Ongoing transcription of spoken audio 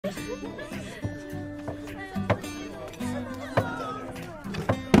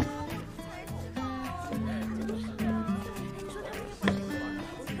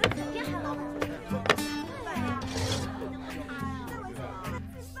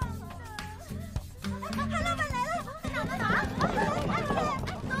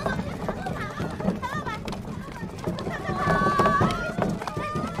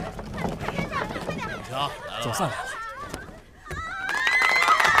总算来了。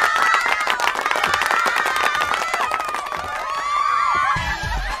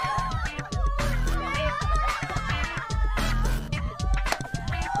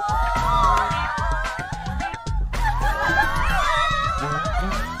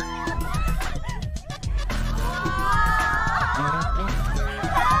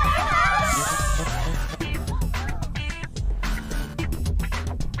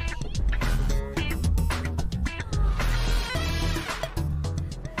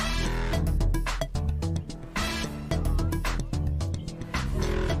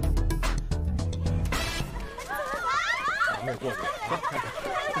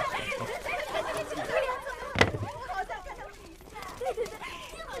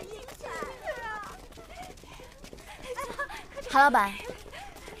 韩老板，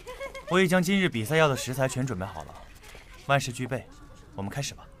我已将今日比赛要的食材全准备好了，万事俱备，我们开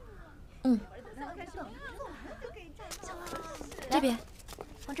始吧。嗯，这边，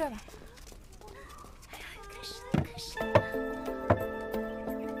往这儿吧。开始。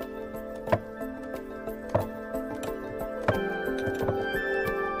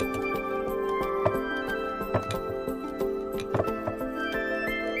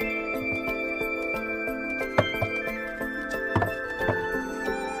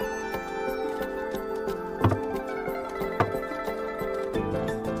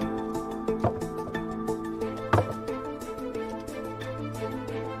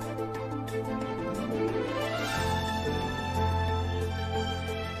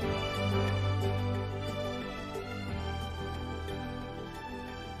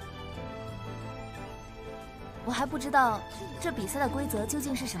我还不知道这比赛的规则究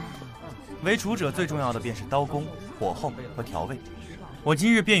竟是什么。为厨者最重要的便是刀工、火候和调味。我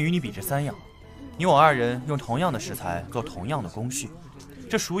今日便与你比这3样，你我2人用同样的食材做同样的工序，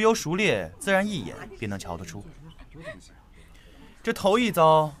这孰优孰劣，自然一眼便能瞧得出。这头一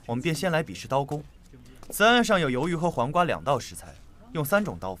遭，我们便先来比试刀工。此案上有鱿鱼和黄瓜2道食材，用3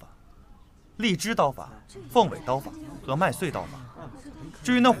种刀法：荔枝刀法、凤尾刀法和麦穗刀法。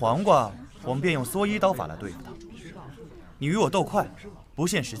至于那黄瓜，我们便用蓑衣刀法来对付它。你与我斗快，不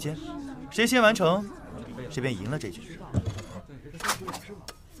限时间，谁先完成，谁便赢了这局。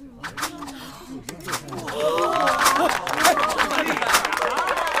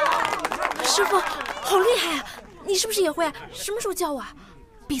师傅，好厉害啊！你是不是也会啊？什么时候教我啊？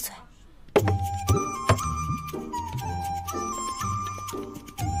闭嘴！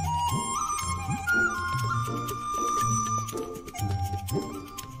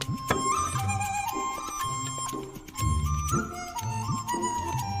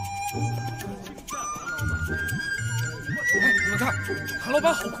你们看，韩老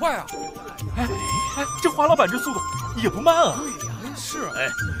板好快啊！哎，这华老板这速度也不慢啊。对呀，是。哎，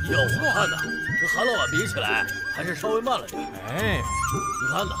要我看呢，跟韩老板比起来还是稍微慢了点。哎，你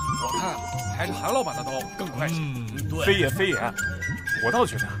看呢？我看还是韩老板的刀更快些。对，非也非也，我倒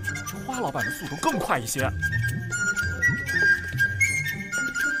觉得这花老板的速度更快一些。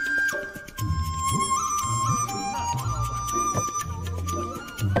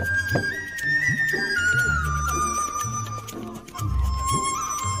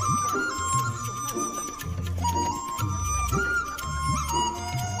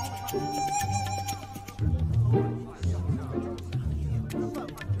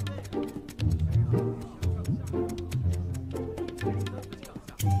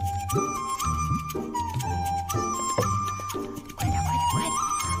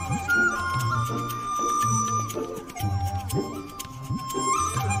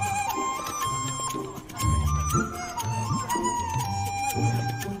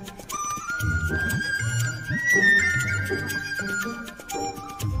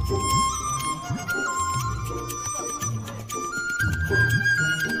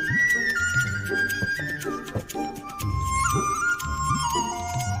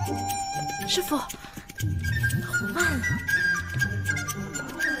师傅，好慢啊！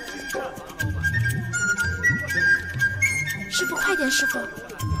师傅，快点，师傅！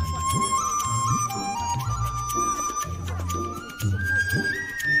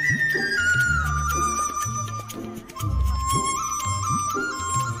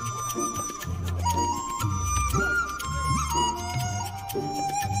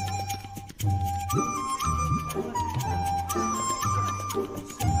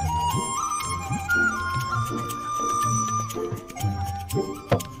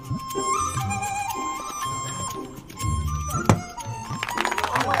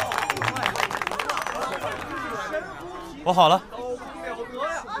我好了。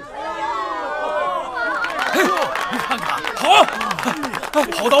哎，你看看，好啊！哎，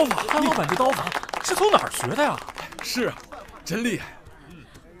好刀法！韩老板这刀法是从哪儿学的呀？是，真厉害。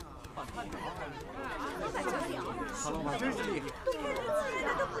韩老板真是厉害。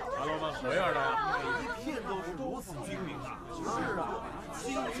韩老板何样的呀？每一片都是如此精明的。是啊，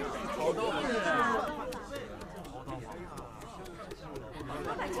精致好刀法。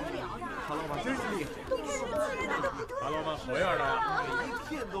韩老板真是厉害。韩老板何样的呀？每一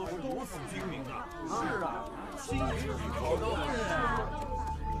片都是如此精明的。是啊，精致好刀法。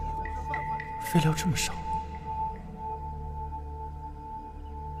废料这么少。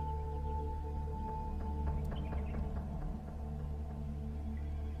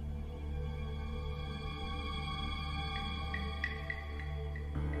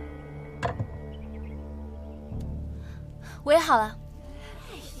我也好了。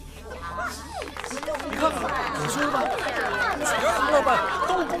你看，我说的吧，这韩老板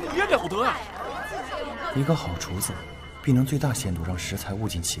刀工也了得啊！一个好厨子，必能最大限度让食材物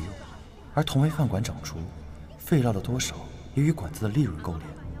尽其用，而同为饭馆掌厨，废料的多少也与馆子的利润勾连。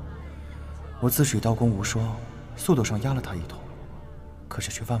我自诩刀工无双，速度上压了他一头，可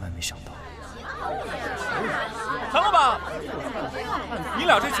是却万万没想到。韩老板，你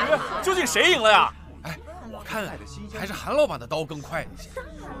俩这局究竟谁赢了呀？哎，我看还是韩老板的刀更快一些。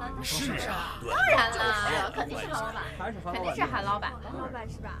是啊，当然了，肯定是韩老板，肯定是韩老板，韩老板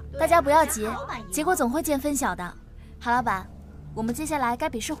是吧？大家不要急，结果总会见分晓的。韩老板，我们接下来该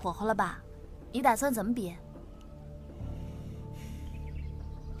比试火候了吧？你打算怎么比？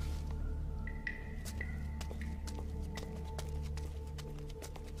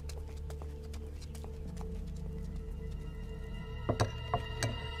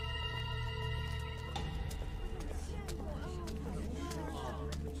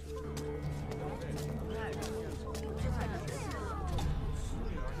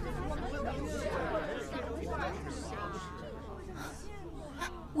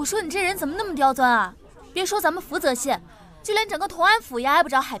我说你这人怎么那么刁钻啊！别说咱们福泽县，就连整个同安府也挨不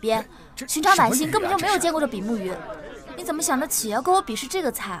着海边，寻常百姓根本就没有见过这比目鱼。你怎么想得起要跟我比试这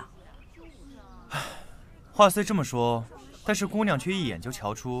个菜啊？话虽这么说，但是姑娘却一眼就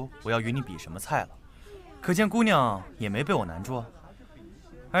瞧出我要与你比什么菜了，可见姑娘也没被我难住。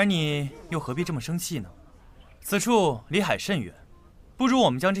而你又何必这么生气呢？此处离海甚远，不如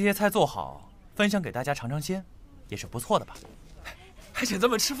我们将这些菜做好，分享给大家尝尝鲜，也是不错的吧。还请咱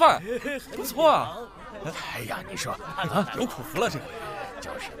们吃饭，不错啊！哎呀，你说啊，有口福了这回，就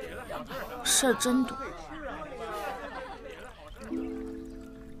是不一样。事儿真多。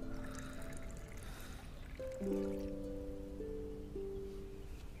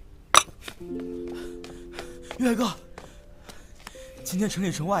岳哥，今天城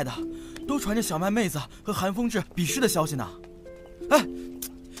里城外的都传着小麦妹子和韩风志比试的消息呢。哎，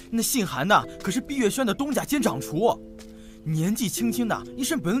那姓韩的可是毕月轩的东家兼掌厨。年纪轻轻的，一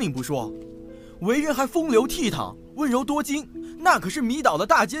身本领不说，为人还风流倜傥、温柔多金，那可是迷倒了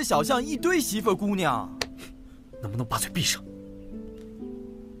大街小巷一堆媳妇姑娘。能不能把嘴闭上？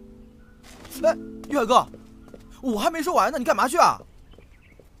哎，岳哥，我还没说完呢，你干嘛去啊？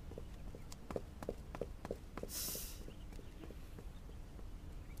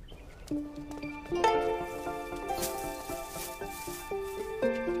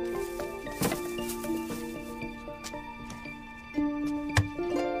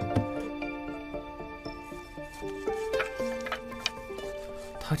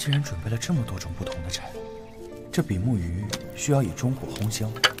他竟然准备了这么多种不同的柴。这比目鱼需要以中火烘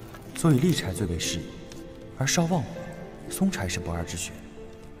香，所以砾柴最为适宜，而烧旺火，松柴是不二之选。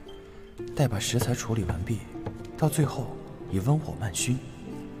待把食材处理完毕，到最后以温火慢熏，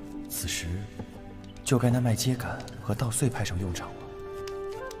此时就该那麦秸秆和稻穗派上用场了。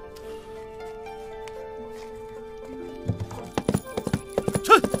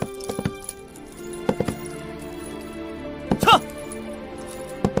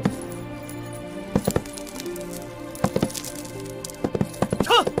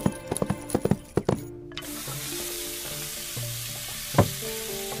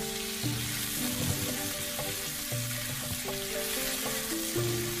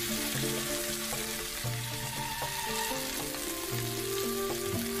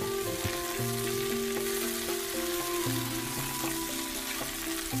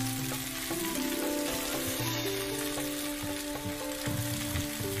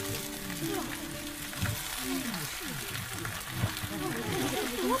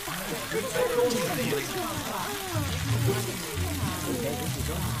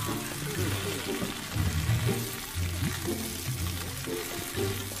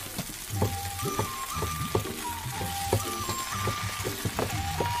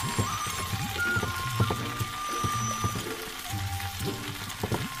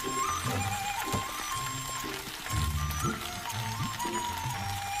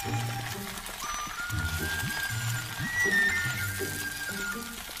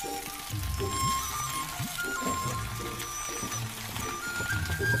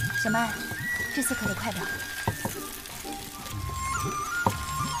小麦，这次可得快点。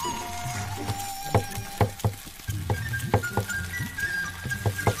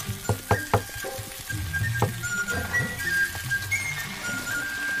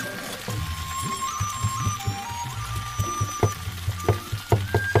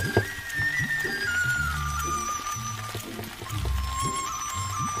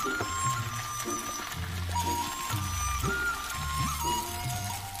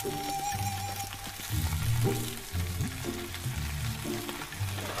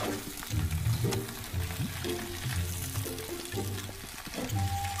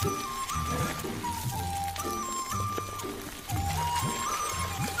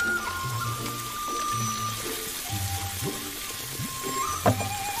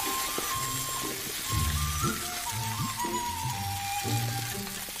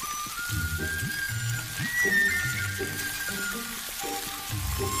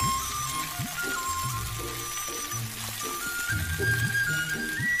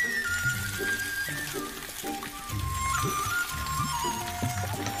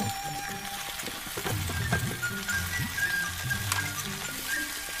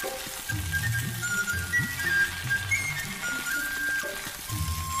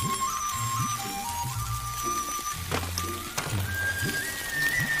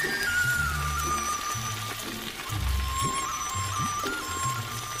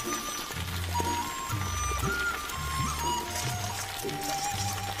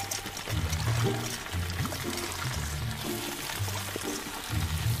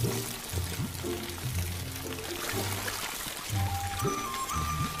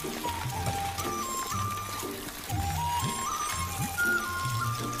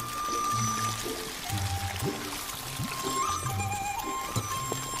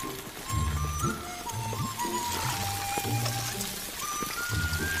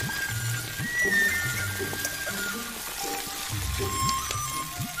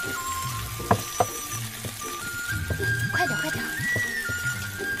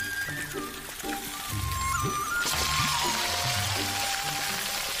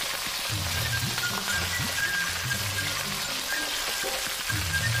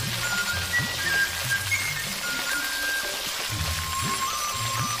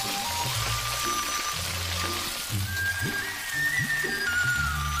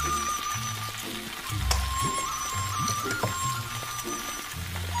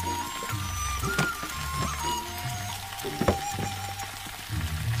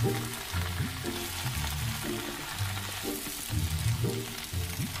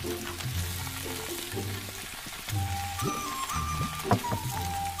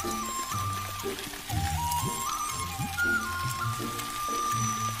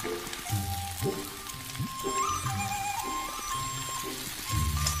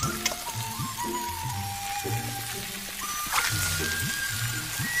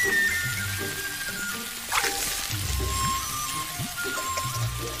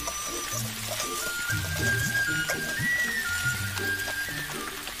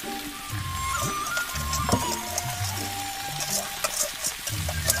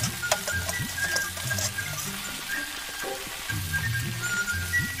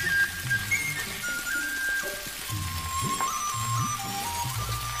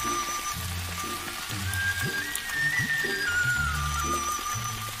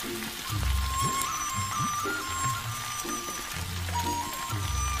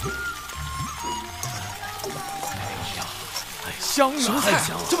香啊！什么菜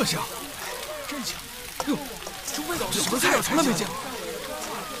香？这么香，真香！哟，这味道是什么菜？从来没见过。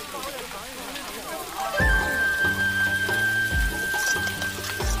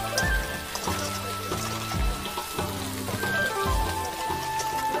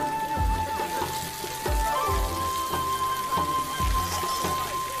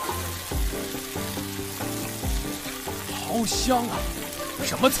好香啊！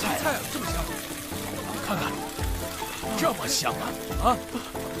什么菜啊？这么香？看看。 这么香啊！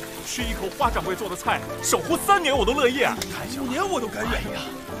吃一口花掌柜做的菜，守护3年我都乐意。太香了，5年我都甘愿呀！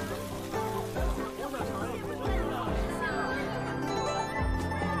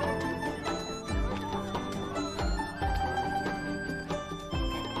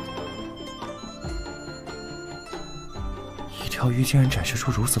一条鱼竟然展示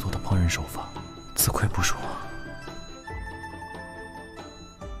出如此多的烹饪手法，自愧不如啊！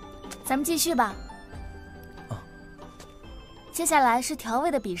咱们继续吧。 接下来是调味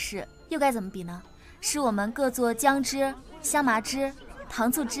的比试，又该怎么比呢？是我们各做姜汁、香麻汁、糖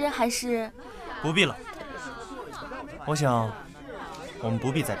醋汁还是？不必了。我想，我们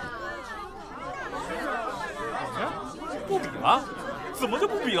不必再比。不比了？怎么就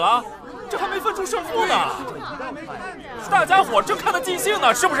不比了？这还没分出胜负呢。大家伙正看得尽兴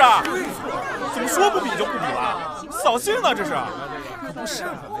呢，是不是？怎么说不比就不比了？扫兴呢，这是？可不是。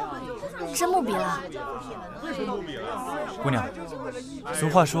真不比了。姑娘，俗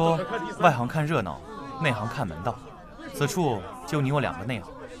话说，外行看热闹，内行看门道。此处就你我两个内行。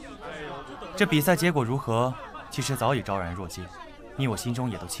这比赛结果如何，其实早已昭然若揭，你我心中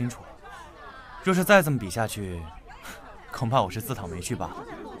也都清楚了。若是再这么比下去，恐怕我是自讨没趣罢了。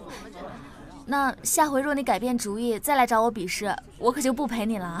那下回若你改变主意，再来找我比试，我可就不陪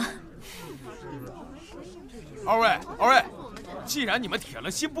你了啊！二位，既然你们铁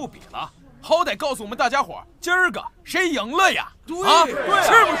了心不比了，好歹告诉我们大家伙，今儿个谁赢了呀？对，是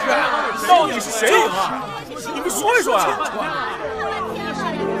不是？到底是谁赢了？你们说一说呀！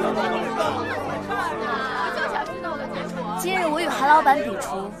今日我与韩老板比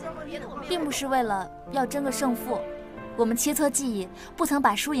厨，并不是为了要争个胜负，我们切磋技艺，不曾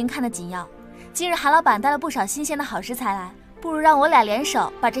把输赢看得紧要。今日韩老板带了不少新鲜的好食材来，不如让我俩联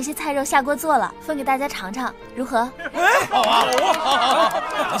手把这些菜肉下锅做了，分给大家尝尝，如何？哎，好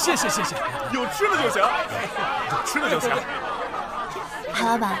啊！谢谢，有吃的就行，有吃的就行。韩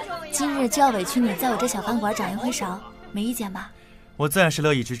老板，今日就要委屈你在我这小饭馆掌一回勺，没意见吧？我自然是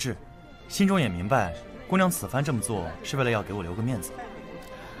乐意之至，心中也明白姑娘此番这么做是为了要给我留个面子。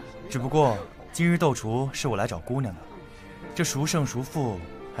只不过今日斗厨是我来找姑娘的，这孰胜孰负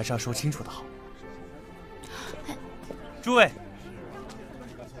还是要说清楚的好。诸位，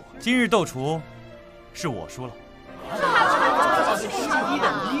今日斗厨是我输了。1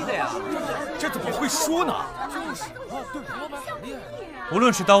的呀，这怎么会输呢？无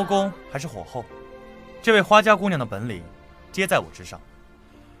论是刀工还是火候，这位花家姑娘的本领皆在我之上。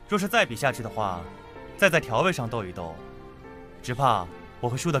若是再比下去的话，再在调味上斗一斗，只怕我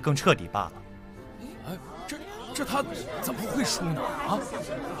会输得更彻底罢了。哎，这他怎么会输呢？啊，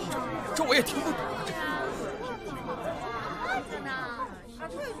这我也听不懂。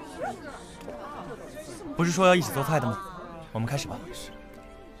不是说要一起做菜的吗？我们开始吧。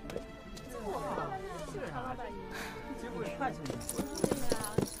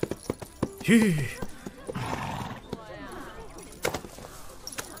吁。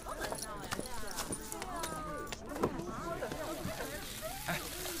哎，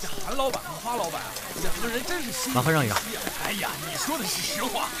这韩老板和花老板两个人真是心。麻烦让一让。哎呀，你说的是实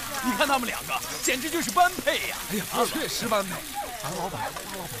话，你看他们两个简直就是般配呀！哎呀，确实般配。韩老板、花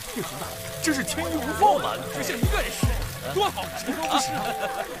老板配合的真是天衣无缝嘛，就像一个人似的，多好看！不是。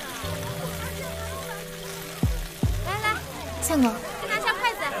来，相公，再拿下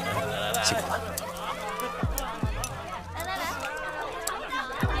筷子。辛苦了。来，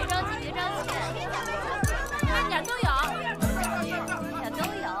别着急，慢点都有，都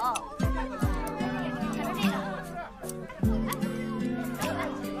有。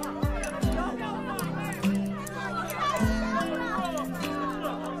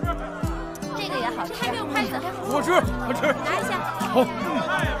这个也好吃，还没有筷子。我吃。拿一下。好。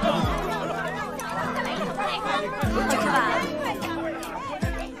吃吧。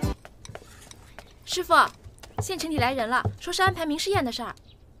师傅，县城里来人了，说是安排名试验的事儿。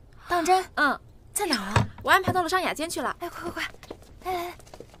当真？嗯，在哪儿啊？我安排到了张雅间去了。哎，快，来，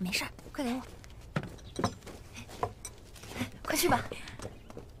没事，快给我。快去吧。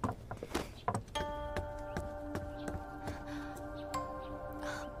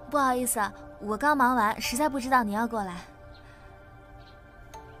不好意思啊，我刚忙完，实在不知道你要过来。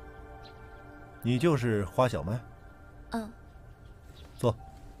你就是花小麦？嗯。坐。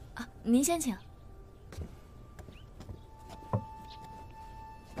啊，您先请。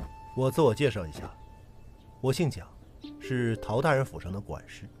我自我介绍一下，我姓蒋，是陶大人府上的管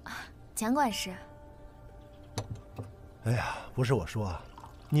事。蒋管事。哎呀，不是我说啊，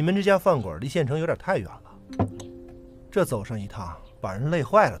你们这家饭馆离县城有点太远了，这走上一趟把人累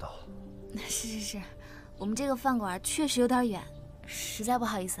坏了都。是，我们这个饭馆确实有点远，实在不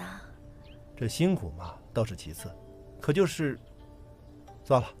好意思啊。这辛苦嘛倒是其次，可就是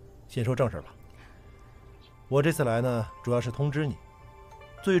算了，先说正事吧。我这次来呢，主要是通知你，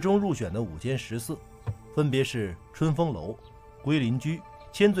最终入选的5间食肆，分别是春风楼、归林居、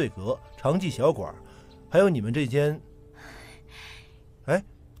千醉阁、长记小馆，还有你们这间。哎，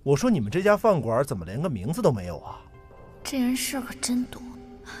我说你们这家饭馆怎么连个名字都没有啊？这人事儿可真多。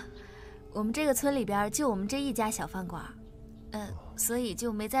我们这个村里边就我们这一家小饭馆，所以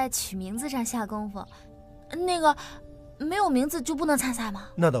就没在取名字上下功夫。那个，没有名字就不能参赛吗？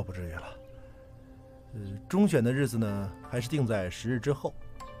那倒不至于了。中选的日子呢，还是定在10日之后。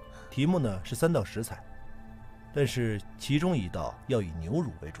题目呢是3道食材，但是其中一道要以牛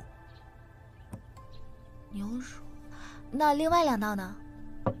乳为主。牛乳？那另外2道呢？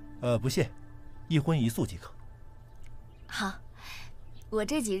不限，1荤1素即可。好，我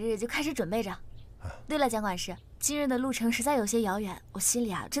这几日就开始准备着。对了，蒋管事，今日的路程实在有些遥远，我心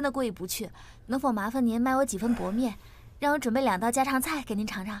里真的过意不去，能否麻烦您卖我几份薄面，让我准备2道家常菜给您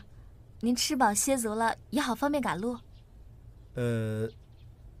尝尝？您吃饱歇足了，也好方便赶路。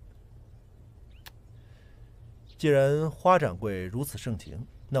既然花掌柜如此盛情，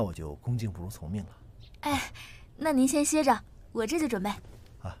那我就恭敬不如从命了。哎，那您先歇着，我这就准备。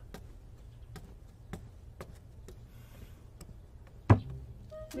啊。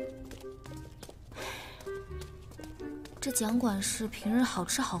这蒋管事平日好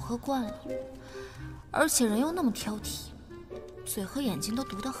吃好喝惯了，而且人又那么挑剔，嘴和眼睛都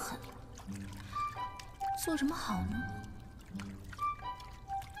毒得很，做什么好呢？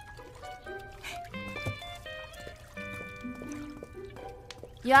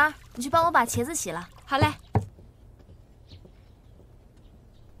鱼儿，你去帮我把茄子洗了。好嘞。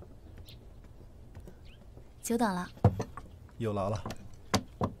久等了。有劳了。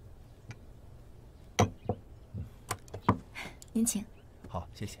您请。好，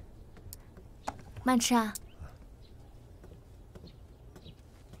谢谢。慢吃啊。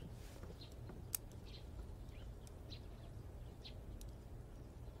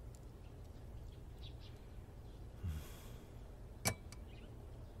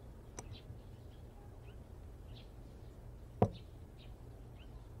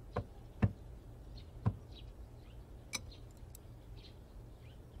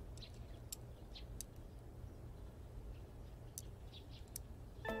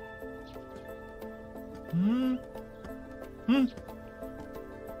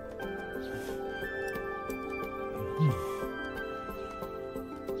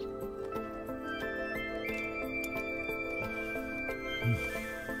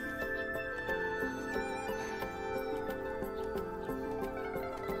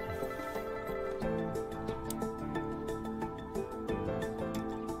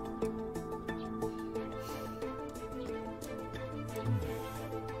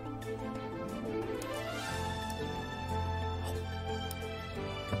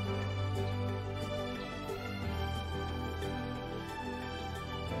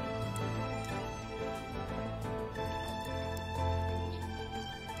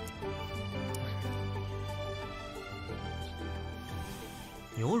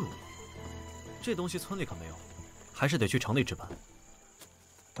牛乳，这东西村里可没有，还是得去城里置办。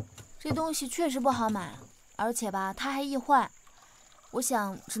这东西确实不好买，而且吧，它还易坏。我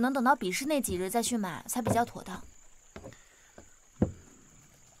想只能等到比试那几日再去买才比较妥当。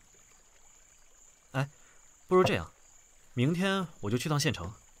哎，不如这样，明天我就去趟县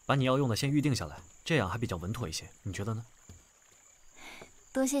城，把你要用的先预定下来，这样还比较稳妥一些，你觉得呢？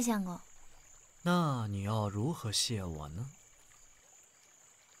多谢相公。那你要如何谢我呢？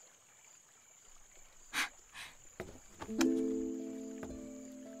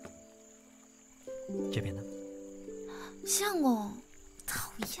这边呢？相公，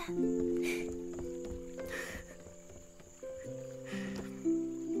讨厌。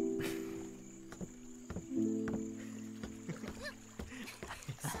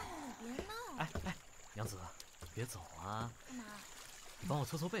哎，娘子，别走啊！干嘛？你帮我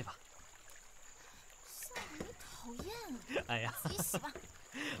搓搓背吧。相公，你讨厌。哎呀，自己洗吧。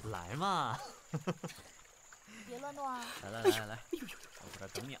来嘛！别乱动啊！来，我在这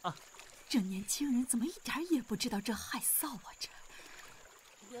等你啊。这年轻人怎么一点也不知道这害臊啊！这，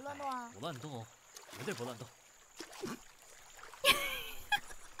别乱动啊！不乱动，绝对不乱动。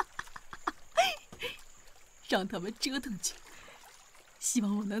让他们折腾去，希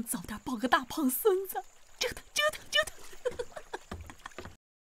望我能早点抱个大胖孙子。折腾。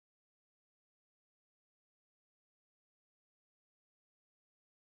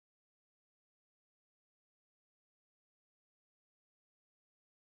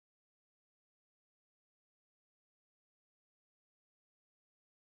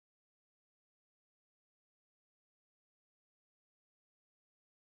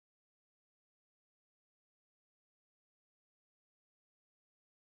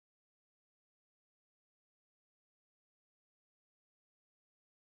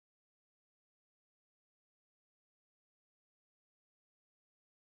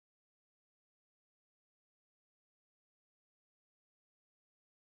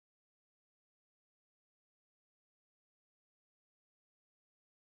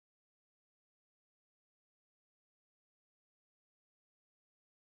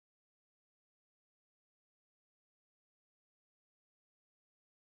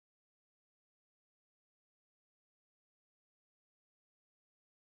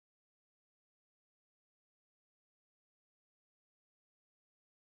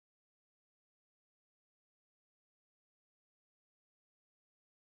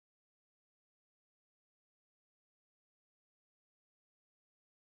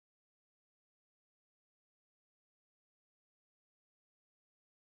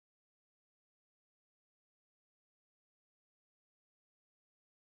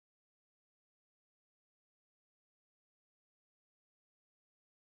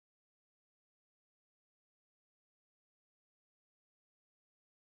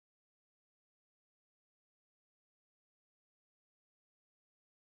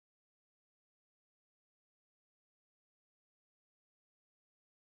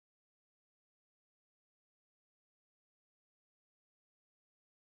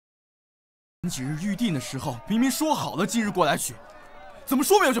几日预定的时候，明明说好了今日过来取，怎么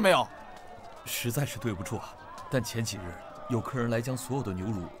说没有就没有？实在是对不住啊，但前几日有客人来将所有的牛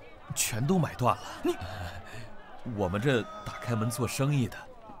乳全都买断了。我们这打开门做生意的，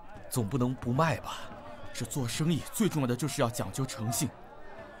总不能不卖吧？这做生意最重要的就是要讲究诚信。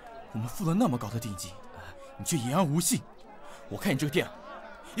我们付了那么高的定金，你却言而无信。我看你这个店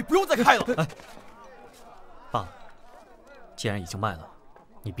也不用再开了。罢了，既然已经卖了，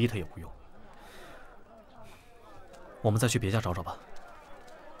你逼他也无用。我们再去别家找找吧。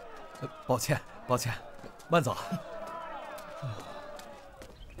抱歉，抱歉，慢走。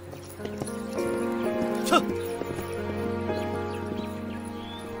撤！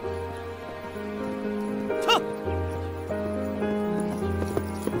撤！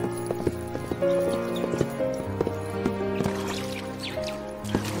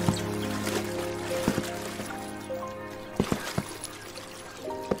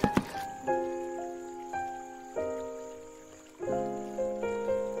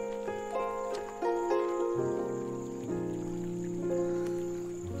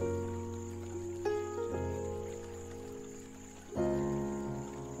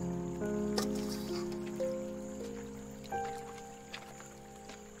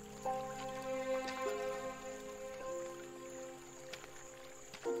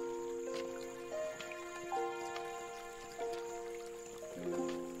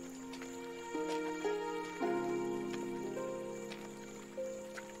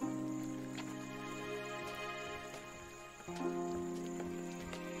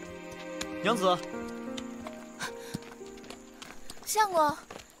娘子，相公，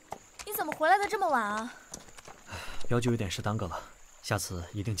你怎么回来的这么晚啊？表姐有点事耽搁了，下次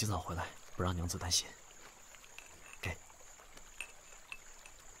一定尽早回来，不让娘子担心。给。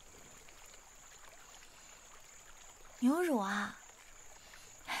牛乳啊？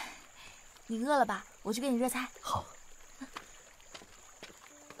你饿了吧？我去给你热菜。好。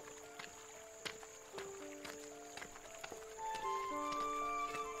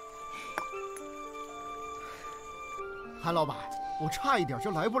韩老板，我差一点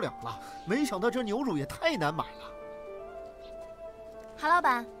就来不了了，没想到这牛乳也太难买了。韩老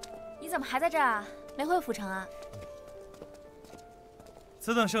板，你怎么还在这儿啊？没回府城啊？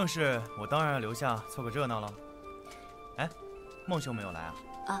此等盛事，我当然要留下凑个热闹了。哎，孟兄没有来啊？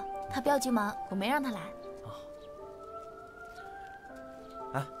啊，他镖局忙，我没让他来。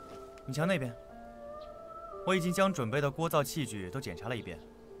哎，你瞧那边，我已经将准备的锅灶器具都检查了一遍，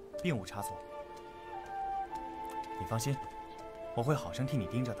并无差错。你放心，我会好生替你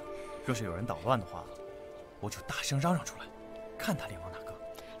盯着的。若是有人捣乱的话，我就大声嚷嚷出来，看他脸往哪个。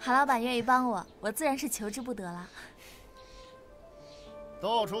韩老板愿意帮我，我自然是求之不得了。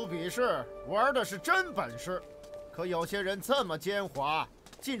斗厨比试玩的是真本事，可有些人这么奸猾，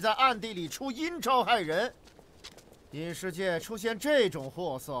竟在暗地里出阴招害人。饮食界出现这种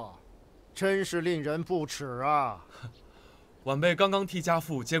货色，真是令人不齿啊！晚辈刚刚替家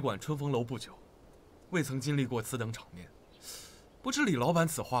父接管春风楼不久，未曾经历过此等场面，不知李老板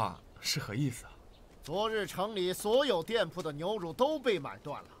此话是何意思啊？昨日城里所有店铺的牛乳都被买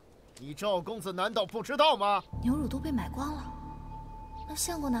断了，你赵公子难道不知道吗？牛乳都被买光了，那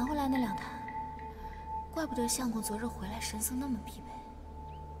相公拿回来那2坛，怪不得相公昨日回来神色那么疲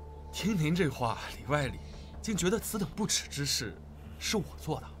惫。听您这话里外里，竟觉得此等不耻之事是我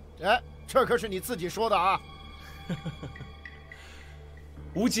做的。哎，这可是你自己说的啊！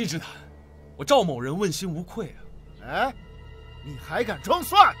无稽之谈，我赵某人问心无愧啊！哎，你还敢装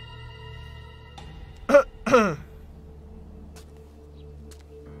蒜？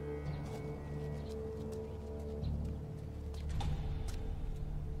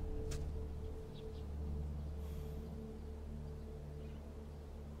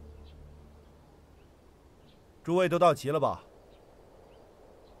诸位都到齐了吧？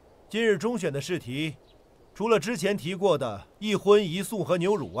今日中选的试题，除了之前提过的一荤一素和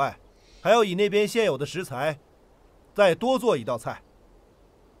牛乳外，还要以那边现有的食材，再多做一道菜。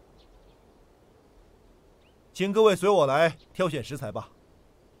请各位随我来挑选食材吧。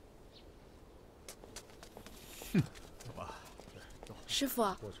师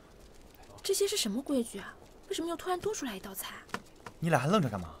傅，这些是什么规矩啊？为什么又突然多出来一道菜？你俩还愣着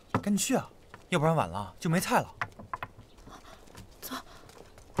干嘛？赶紧去啊，要不然晚了就没菜了。走。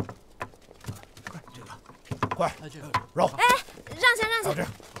快，这个，快，绕。哎，让下，让下。这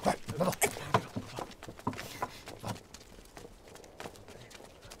样，快，拿走。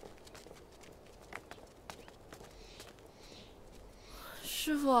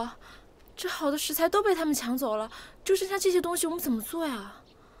师傅，这好的食材都被他们抢走了，就剩下这些东西，我们怎么做呀？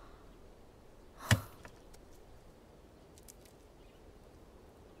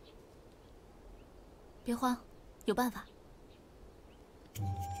别慌，有办法。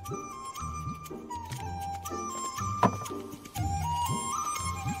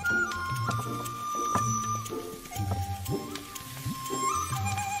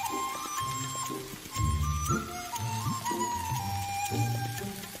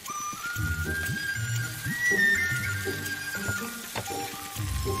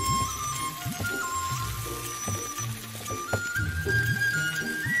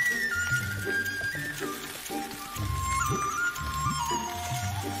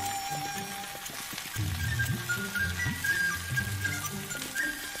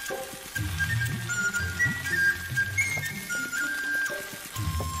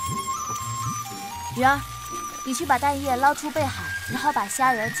鱼儿，你去把蛋液捞出备好，然后把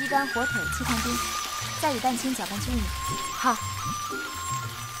虾仁、鸡肝、火腿切成丁，再与蛋清搅拌均匀。好。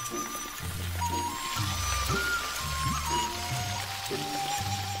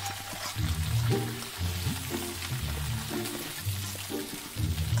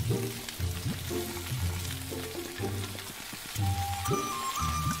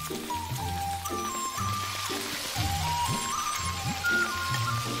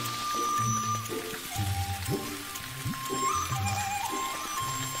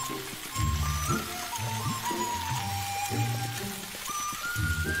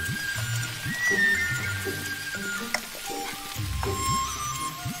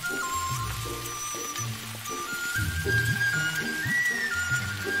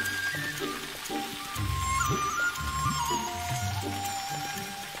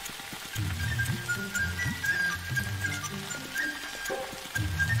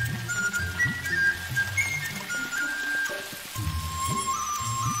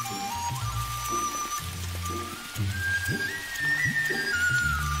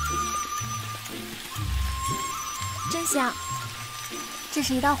真香！这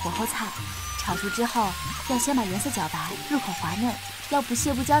是一道火候菜，炒熟之后要先把颜色搅白，入口滑嫩，要不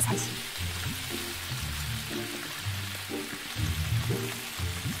屑不焦才行。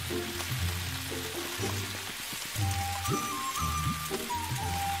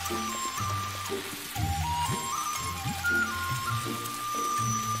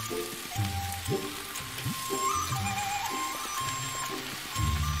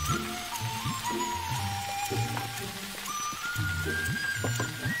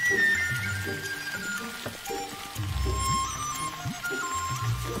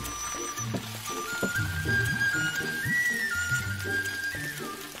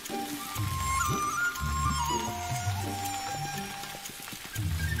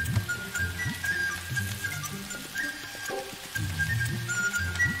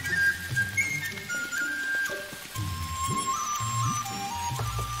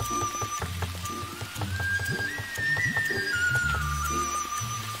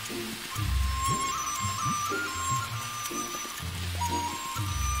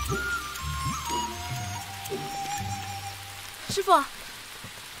师傅，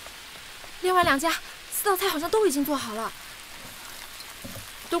另外2家4道菜好像都已经做好了，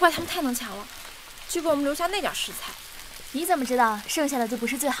都怪他们太能抢了，就给我们留下那点食材。你怎么知道剩下的就不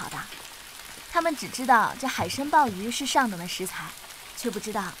是最好的？他们只知道这海参鲍鱼是上等的食材，却不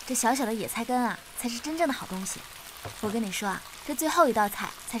知道这小小的野菜根啊才是真正的好东西。我跟你说啊，这最后一道菜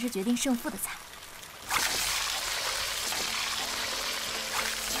才是决定胜负的菜。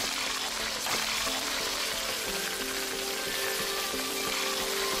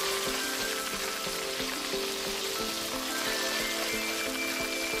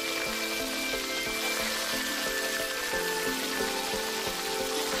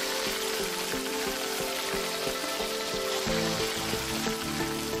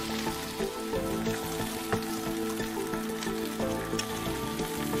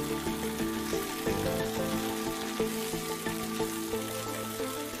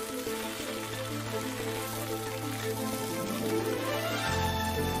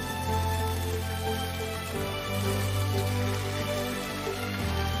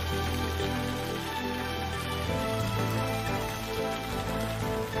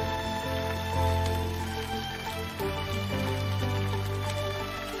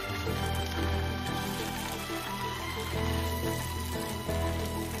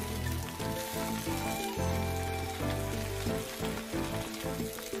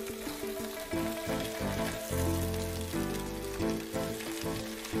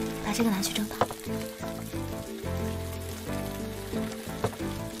把这个拿去蒸吧。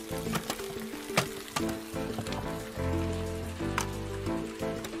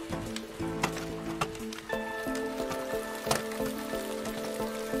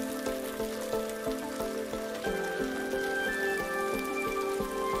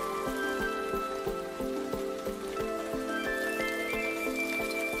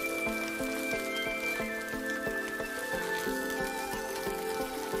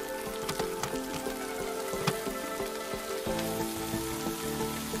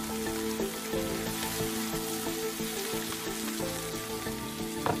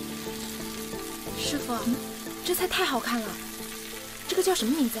傅，这菜太好看了，这个叫什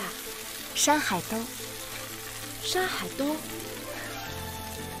么名字啊？山海兜。山海兜。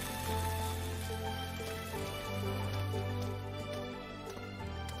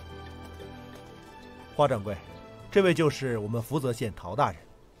花掌柜，这位就是我们福泽县陶大人。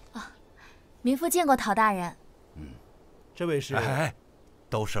啊，民妇见过陶大人。这位是……哎，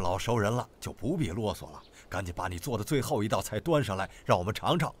都是老熟人了，就不必啰嗦了。赶紧把你做的最后一道菜端上来，让我们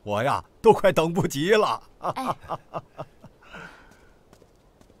尝尝。我呀，都快等不及了。哎。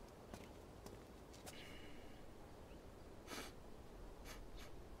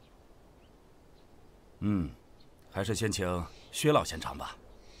还是先请薛老先尝吧。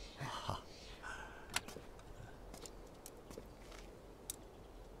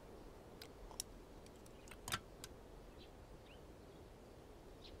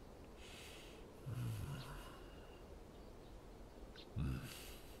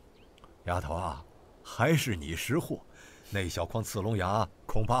丫头啊，还是你识货，那小筐刺龙牙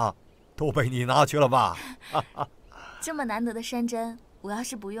恐怕都被你拿去了吧？这么难得的山珍，我要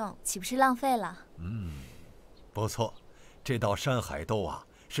是不用，岂不是浪费了？不错，这道山海兜啊，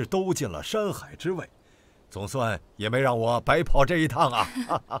是兜进了山海之味，总算也没让我白跑这一趟啊！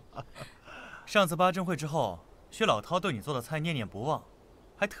上次八珍会之后，薛老饕对你做的菜念念不忘，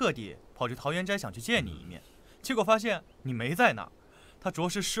还特地跑去桃源斋想去见你一面，结果发现你没在那儿，他着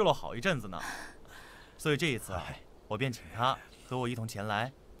实失落好一阵子呢。所以这一次啊，我便请他和我一同前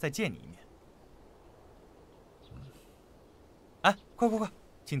来，再见你一面。哎，快，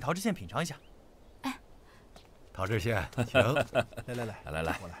请陶知县品尝一下。陶知县，请。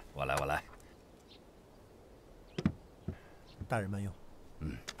来，我来。大人慢用。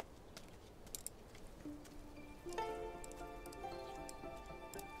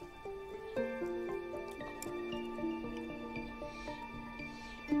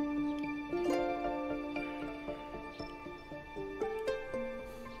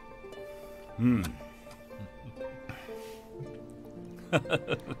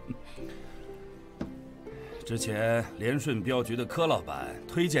之前联顺镖局的柯老板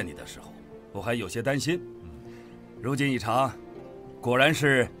推荐你的时候，我还有些担心。如今一尝，果然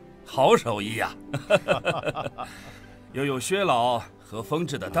是好手艺呀！又有薛老和风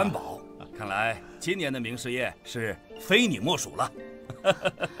致的担保，看来今年的名士宴是非你莫属了。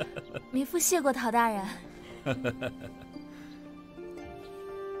民妇谢过陶大人。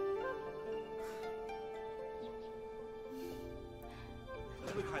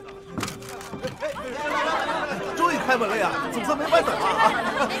终于开门了呀！总算没白等了啊！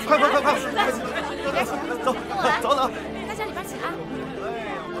快！里边请，走，大家里边请啊！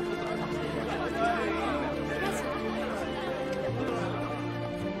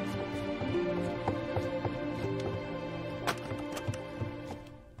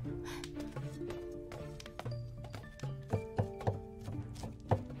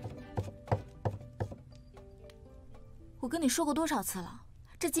我跟你说过多少次了？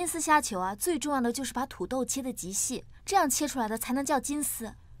这金丝虾球啊，最重要的就是把土豆切得极细，这样切出来的才能叫金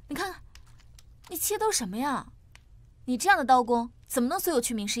丝。你看看，你切都什么呀？你这样的刀工怎么能随我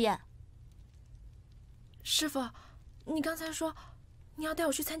去名士宴？师傅，你刚才说你要带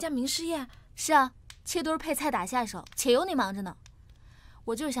我去参加名士宴？是啊，切墩配菜打下手，且由你忙着呢。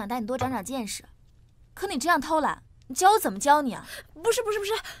我就是想带你多长长见识，可你这样偷懒，你教我怎么教你啊？不是，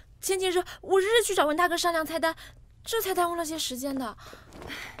前几日我日日去找文大哥商量菜单，这才耽误了些时间的。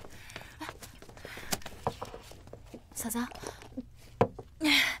嫂子，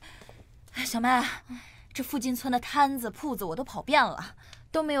小麦，这附近村的摊子铺子我都跑遍了，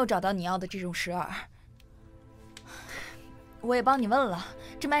都没有找到你要的这种石耳。我也帮你问了，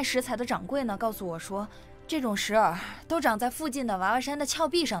这卖石材的掌柜呢，告诉我说，这种石耳都长在附近的娃娃山的峭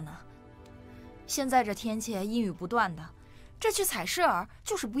壁上呢。现在这天气阴雨不断的，这去采石耳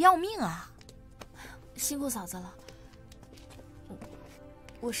就是不要命啊！辛苦嫂子了，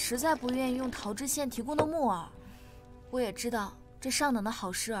我实在不愿意用陶知县提供的木耳。我也知道这上等的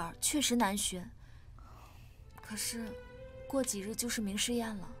好石耳确实难寻，可是过几日就是名士宴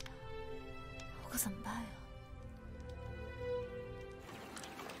了，我可怎么办呀？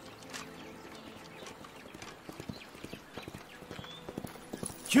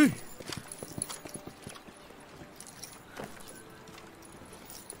去！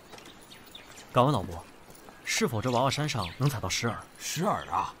敢问老伯，是否这娃娃山上能采到石耳？石耳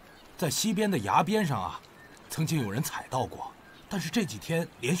啊，在西边的崖边上啊，曾经有人采到过，但是这几天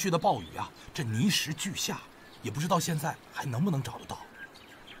连续的暴雨啊，这泥石俱下，也不知道现在还能不能找得到。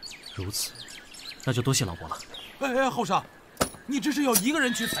如此，那就多谢老伯了。哎，后生，你这是要一个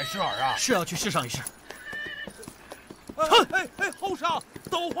人去采石耳啊？是要去试上一试。哎，后头上，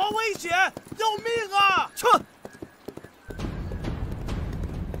斗皇危险，要命啊！撤！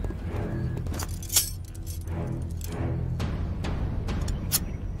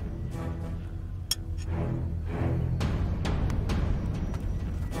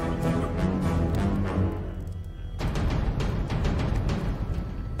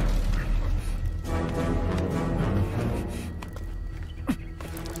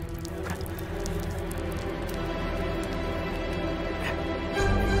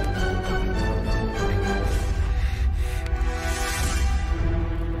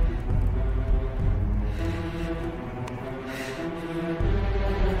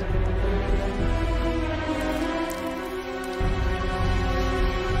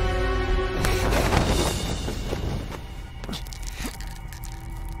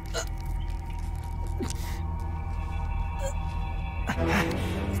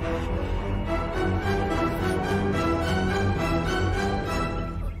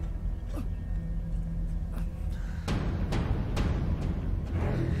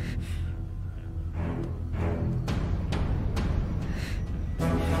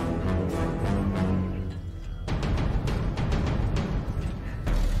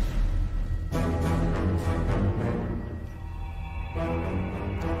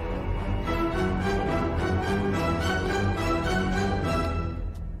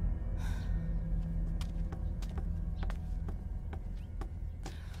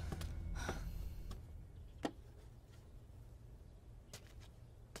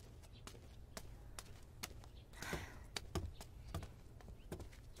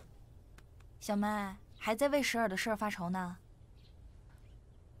小麦还在为石尔的事儿发愁呢。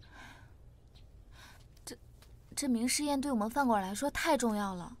这明试验对我们饭馆来说太重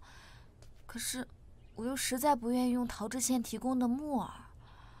要了，可是我又实在不愿意用陶知县提供的木耳。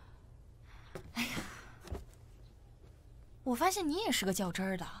哎呀，我发现你也是个较真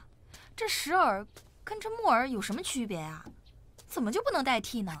儿的。这石耳跟这木耳有什么区别啊？怎么就不能代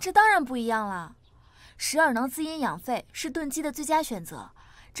替呢？这当然不一样了。石耳能滋阴养肺，是炖鸡的最佳选择。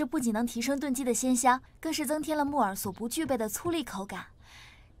这不仅能提升炖鸡的鲜香，更是增添了木耳所不具备的粗粝口感。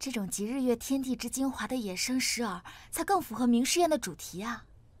这种集日月天地之精华的野生石耳，才更符合明试验的主题啊！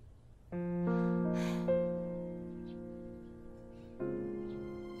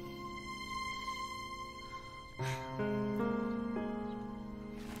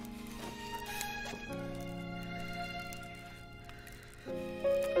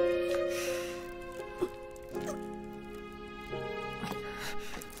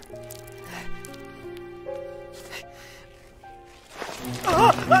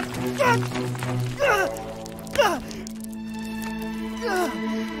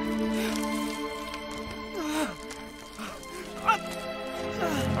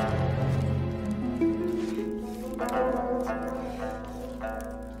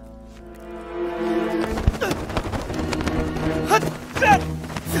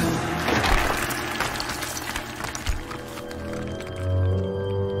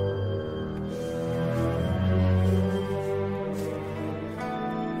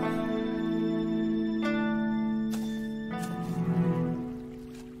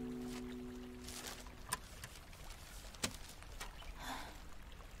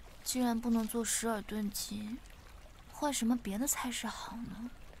既然不能做石耳炖鸡，换什么别的菜式好呢？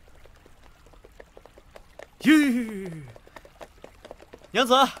吁，娘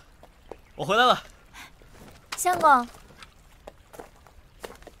子，我回来了。相公，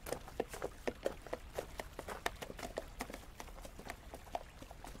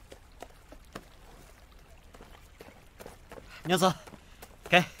娘子，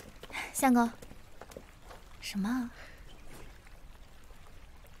给。相公，什么？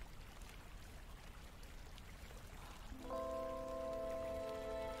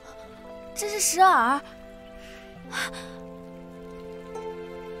这是石耳，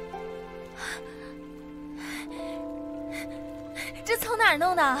这从哪儿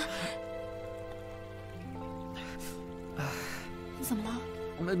弄的？你怎么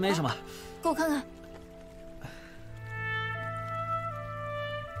了？没什么，给我看看。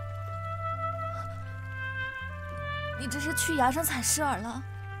你这是去崖上踩石耳了？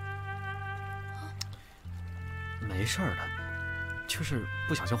没事的，就是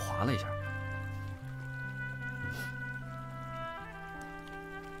不小心滑了一下。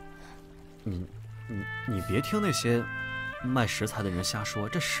你别听那些卖食材的人瞎说，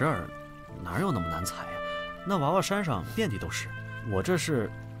这石耳哪有那么难采呀？那娃娃山上遍地都是，我这是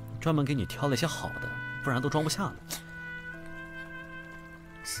专门给你挑了一些好的，不然都装不下了。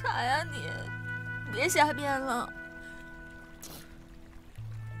傻呀你，别瞎编了。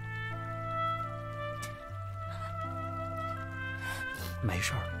没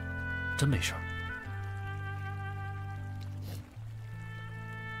事儿，真没事儿。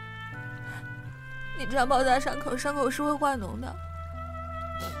你这样包扎伤口，伤口是会化脓的。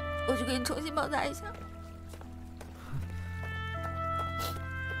我去给你重新包扎一下。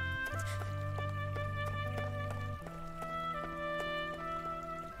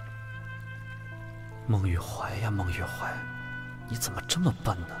孟玉怀呀，孟玉怀，你怎么这么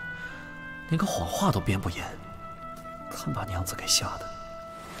笨呢？连个谎话都编不严，看把娘子给吓的。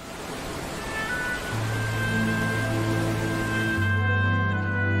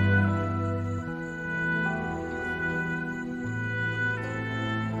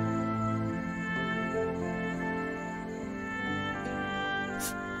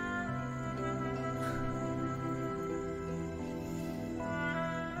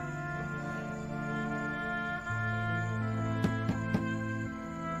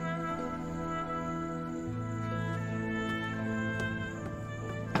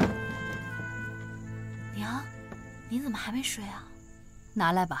你怎么还没睡啊？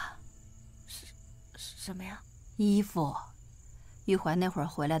拿来吧。什么呀？衣服。玉怀那会儿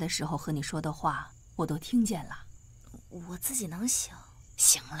回来的时候和你说的话，我都听见了。我自己能行。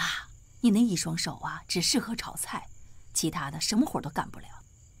行啦，你那一双手啊，只适合炒菜，其他的什么活都干不了。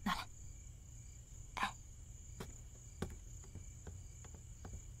拿来。哎。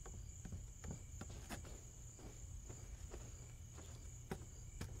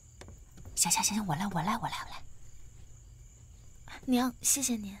行，我来。娘，谢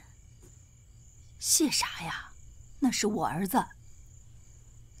谢您。谢啥呀？那是我儿子。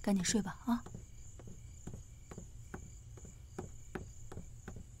赶紧睡吧啊！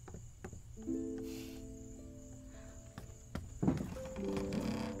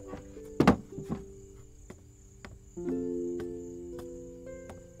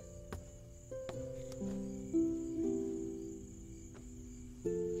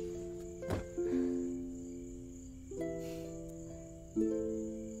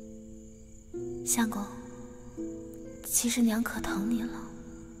相公，其实娘可疼你了，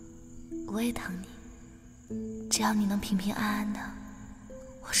我也疼你。只要你能平平安安的，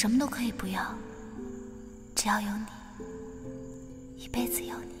我什么都可以不要，只要有你，一辈子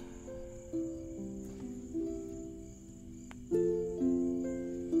有你。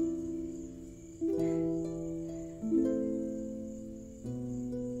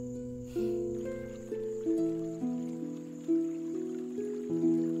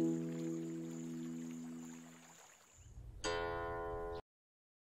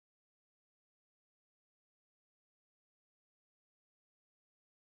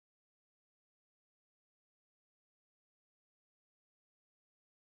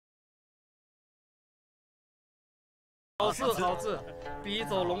好字，笔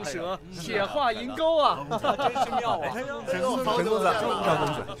走龙蛇，铁画银钩啊，真是妙啊！陈公子，赵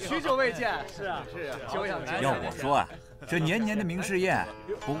公子，许久未见，是啊，久仰大名。要我说啊，这年年的名士宴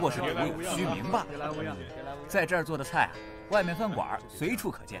不过是徒有虚名罢了。在这儿做的菜啊，外面饭馆随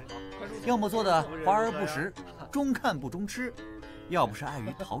处可见，要么做的华而不实，中看不中吃，要不是碍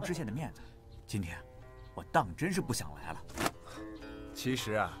于陶知县的面子，今天我当真是不想来了。其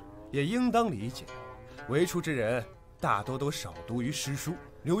实啊，也应当理解，为出之人大多都少读于诗书，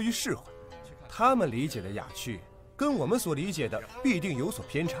流于世会，他们理解的雅趣，跟我们所理解的必定有所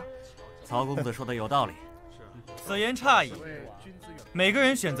偏差。曹公子说的有道理，此言差矣。每个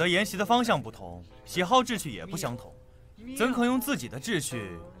人选择研习的方向不同，喜好志趣也不相同，怎可用自己的志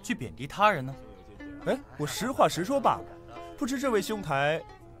趣去贬低他人呢？哎，我实话实说罢了。不知这位兄台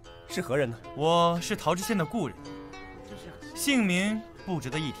是何人呢？我是陶知县的故人，姓名不值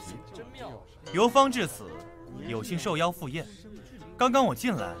得一提。游方至此，有幸受邀赴宴。刚刚我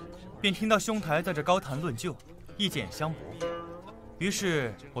进来，便听到兄台在这高谈论旧，意见相驳，于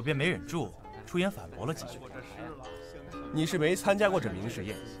是我便没忍住，出言反驳了几句。你是没参加过这名士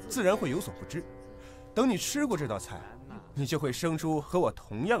宴，自然会有所不知。等你吃过这道菜，你就会生出和我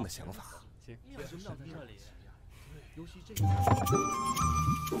同样的想法。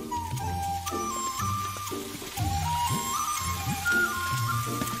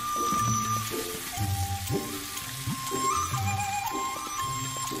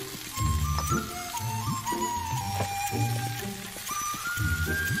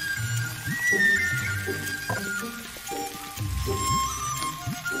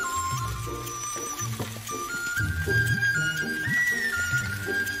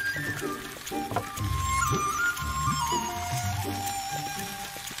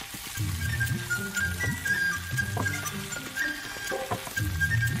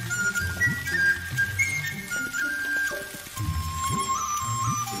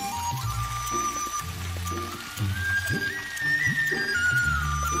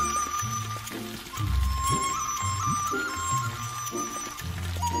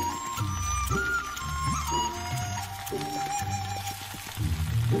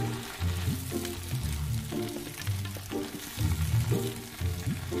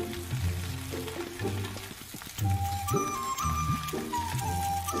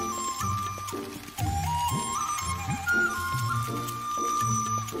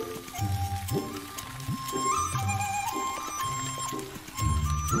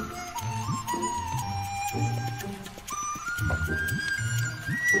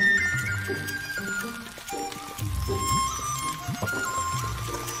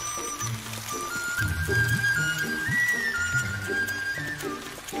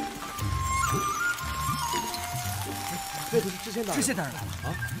那不是知县大人？知县大人来了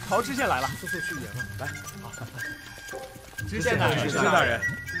啊！曹知县来了，速速去演了。来，好。知县大人，知县大人，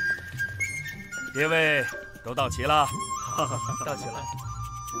列位都到齐了。到齐了。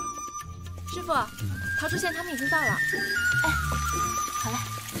师傅，陶知县他们已经到了。哎，好嘞。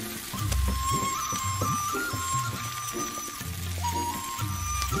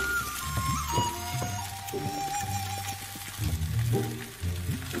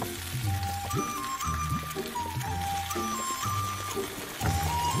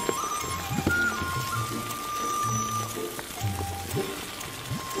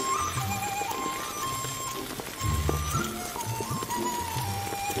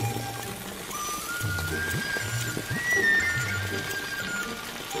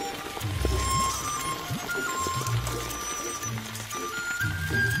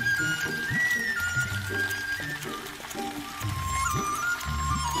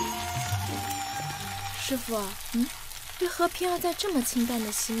师傅，为何偏要在这么清淡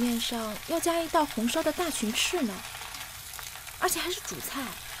的席面上要加一道红烧的大裙翅呢？而且还是主菜。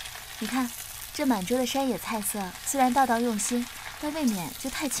你看，这满桌的山野菜色，虽然道道用心，但未免就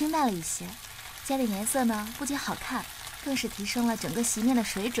太清淡了一些。加点颜色呢，不仅好看，更是提升了整个席面的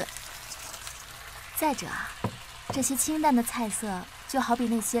水准。再者啊，这些清淡的菜色，就好比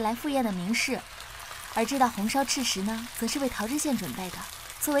那些来赴宴的名士，而这道红烧赤石呢，则是为陶知县准备的，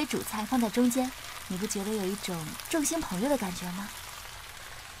作为主菜放在中间。你不觉得有一种众星捧月的感觉吗？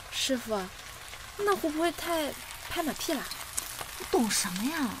师傅，那会不会太拍马屁了？你懂什么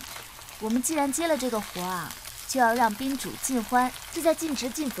呀？我们既然接了这个活啊，就要让宾主尽欢，这叫尽职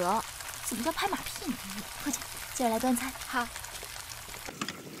尽责。怎么叫拍马屁呢？快去，接着来端菜。好。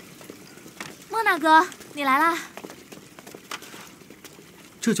莫大哥，你来啦。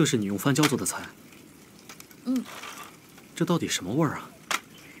这就是你用番椒做的菜？嗯。这到底什么味儿啊？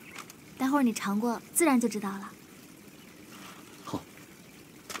待会儿你尝过，自然就知道了。好，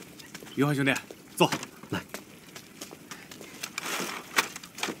余欢兄弟，坐，来。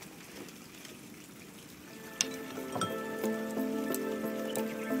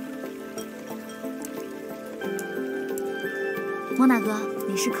莫大哥，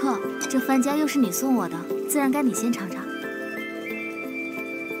你是客，这番椒又是你送我的，自然该你先尝尝。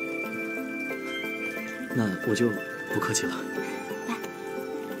那我就不客气了。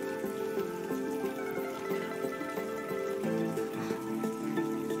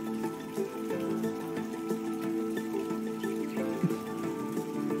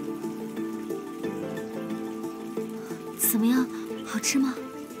怎么样，好吃吗？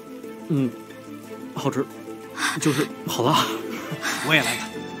好吃，就是好辣。我也来了。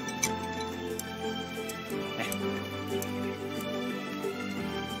哎，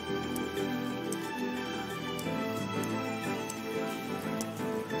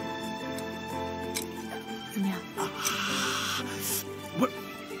怎么样？不是，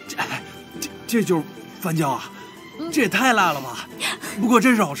这就是番椒啊！这也太辣了吧！不过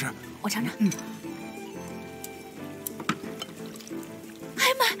真是好吃。我尝尝。哎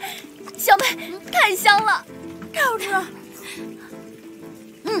呀妈，小妹，太香了，太好吃了。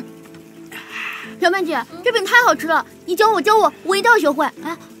小妹姐，这饼太好吃了，你教我，我一定要学会。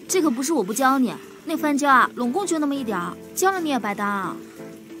哎，这可不是我不教你，那番椒啊，拢共就那么一点儿，教了你也白搭啊。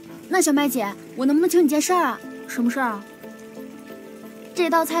那小麦姐，我能不能请你件事儿啊？什么事儿啊？这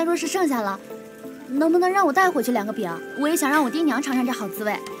道菜若是剩下了，能不能让我带回去2个饼？我也想让我爹娘尝尝这好滋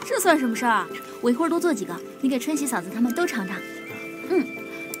味。这算什么事儿啊？我一会儿多做几个，你给春喜嫂子他们都尝尝。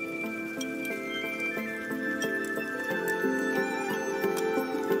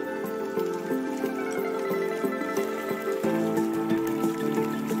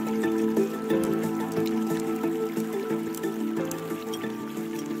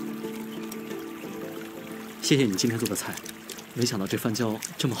谢谢你今天做的菜，没想到这番椒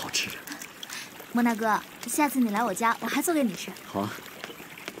这么好吃。莫大哥，下次你来我家，我还做给你吃。好啊。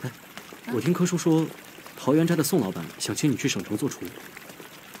哎，我听柯叔说，桃源斋的宋老板想请你去省城做厨。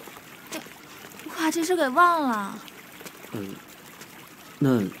我把这事给忘了。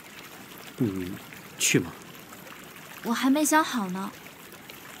那你去吗？我还没想好呢。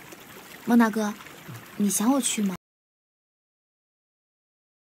莫大哥，你想我去吗？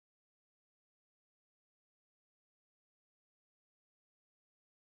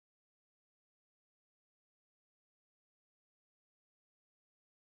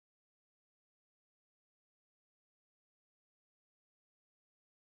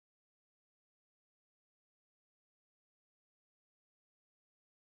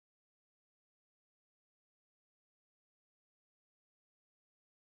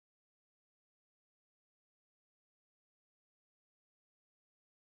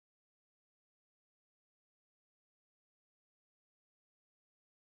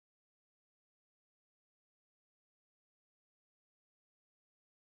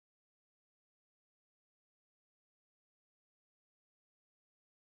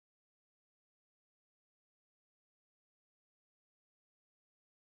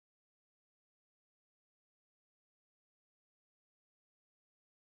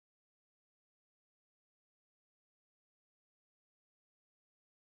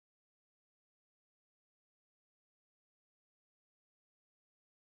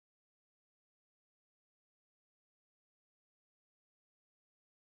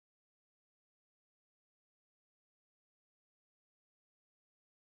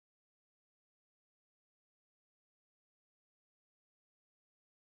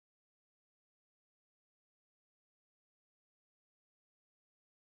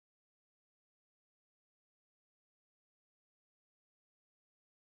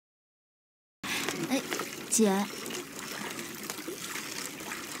哎，姐，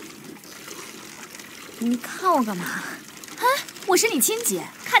你看我干嘛？哎，我是你亲姐，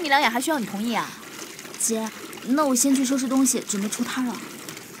看你两眼还需要你同意啊？姐，那我先去收拾东西，准备出摊了。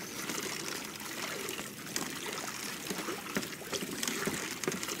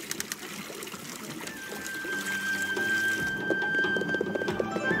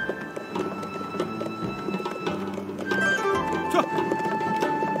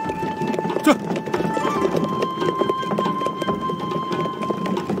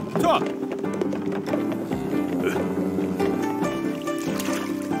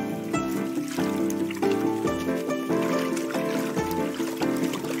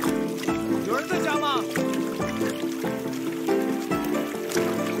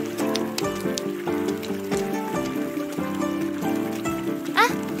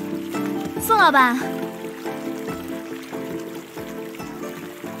老板，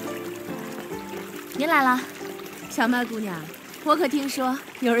您来了。小麦姑娘，我可听说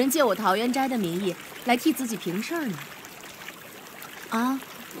有人借我桃源斋的名义来替自己平事儿呢。啊，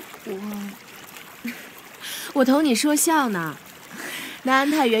我同你说笑呢。那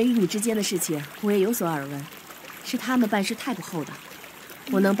安太原与你之间的事情，我也有所耳闻，是他们办事太不厚道。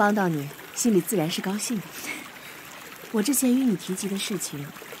我能帮到你，心里自然是高兴的。我之前与你提及的事情，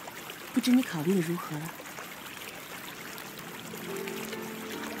不知你考虑的如何了？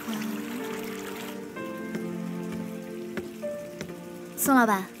宋老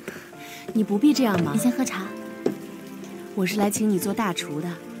板，你不必这样忙。你先喝茶。我是来请你做大厨的，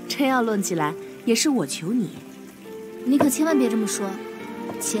真要论起来，也是我求你。你可千万别这么说。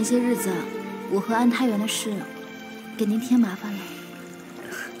前些日子，我和安太原的事，给您添麻烦了。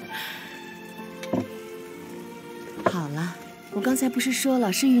好了，我刚才不是说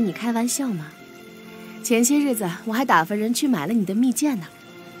了是与你开玩笑吗？前些日子我还打发人去买了你的蜜饯呢。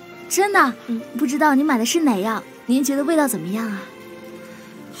真的？不知道你买的是哪样？您觉得味道怎么样啊？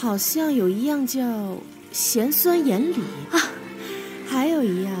好像有一样叫咸酸盐里啊，还有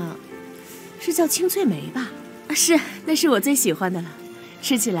一样是叫青翠梅吧？是，那是我最喜欢的了，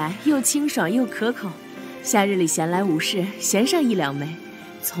吃起来又清爽又可口。夏日里闲来无事，咸上一两枚，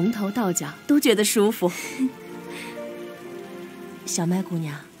从头到脚都觉得舒服。小麦姑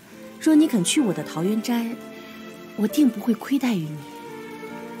娘，若你肯去我的桃源斋，我定不会亏待于你。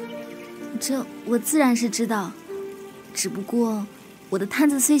这我自然是知道，只不过我的摊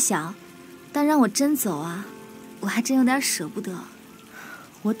子虽小，但让我真走啊，我还真有点舍不得。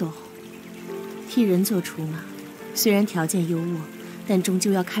我懂，替人做厨嘛，虽然条件优渥，但终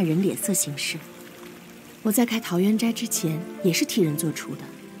究要看人脸色行事。我在开桃源斋之前也是替人做厨的，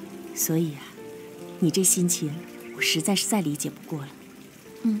所以啊，你这心情我实在是再理解不过了。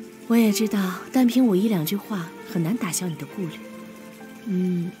我也知道，单凭我一两句话很难打消你的顾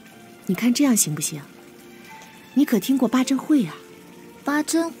虑。你看这样行不行？你可听过八珍会啊？八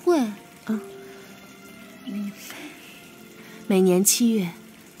珍会？每年7月，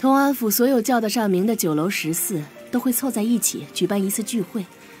同安府所有叫得上名的酒楼14都会凑在一起举办一次聚会，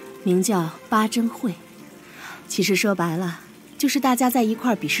名叫八珍会。其实说白了，就是大家在一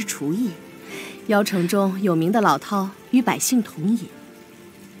块儿比试厨艺，邀城中有名的老饕与百姓同饮。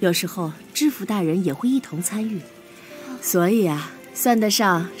有时候知府大人也会一同参与，所以啊，算得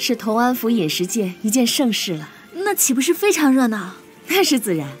上是同安府饮食界一件盛事了。那岂不是非常热闹？那是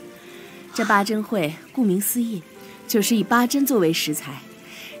自然。这八珍会顾名思义，就是以八珍作为食材，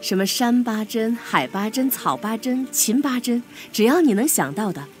什么山八珍、海八珍、草八珍、禽八珍，只要你能想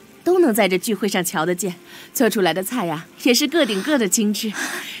到的，都能在这聚会上瞧得见。做出来的菜呀，也是个顶个的精致。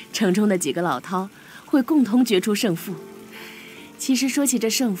城中的几个老饕会共同决出胜负。其实说起这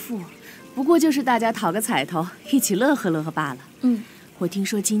胜负，不过就是大家讨个彩头，一起乐呵乐呵罢了。我听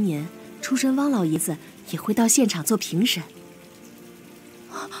说今年厨神汪老爷子也会到现场做评审。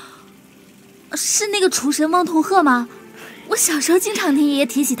是那个厨神汪同鹤吗？我小时候经常听爷爷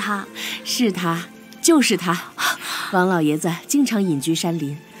提起他。是他，就是他。汪老爷子经常隐居山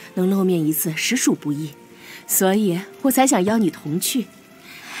林，能露面一次实属不易，所以我才想邀你同去。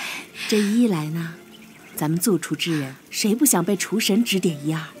这一来呢，咱们做厨之人谁不想被厨神指点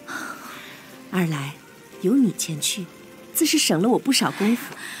一二？二来有你前去，自是省了我不少功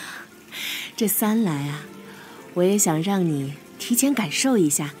夫。这三来啊，我也想让你提前感受一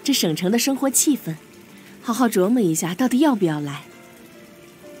下这省城的生活气氛，好好琢磨一下到底要不要来。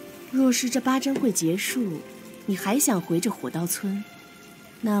若是这八珍会结束，你还想回这火刀村，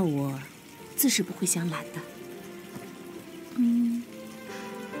那我自是不会相拦的。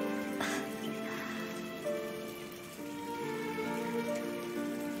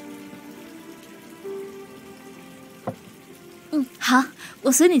好，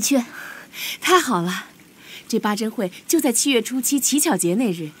我随你去。太好了，这八珍会就在7月初7乞巧节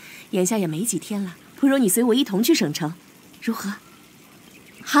那日，眼下也没几天了，不如你随我一同去省城，如何？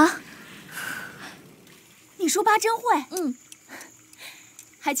好。你说八珍会？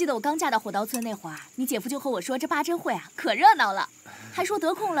还记得我刚嫁到火刀村那会儿，你姐夫就和我说这八珍会啊可热闹了，还说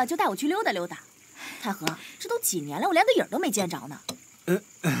得空了就带我去溜达溜达。太和，这都几年了，我连个影都没见着呢。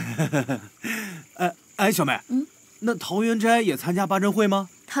小妹，那桃源斋也参加八珍会吗？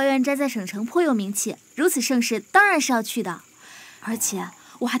桃源斋在省城颇有名气，如此盛事当然是要去的。而且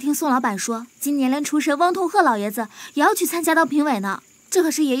我还听宋老板说，今年连厨神汪同鹤老爷子也要去参加当评委呢，这可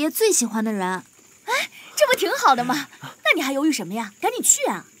是爷爷最喜欢的人。哎，这不挺好的吗？那你还犹豫什么呀？赶紧去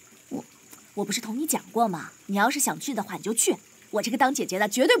啊！我不是同你讲过吗？你要是想去的话，你就去。我这个当姐姐的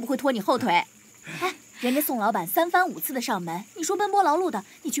绝对不会拖你后腿。哎，人家宋老板3番5次的上门，你说奔波劳碌的，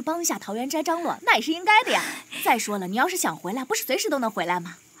你去帮一下桃源斋张罗，那也是应该的呀。再说了，你要是想回来，不是随时都能回来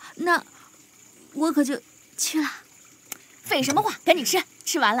吗？那我可就去了。废什么话，赶紧吃，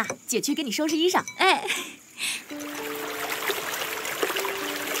吃完了姐去给你收拾衣裳。哎。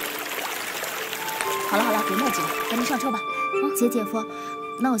好了，别墨迹了，赶紧上车吧。姐夫，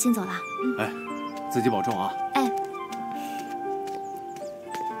那我先走了。哎，自己保重啊。哎。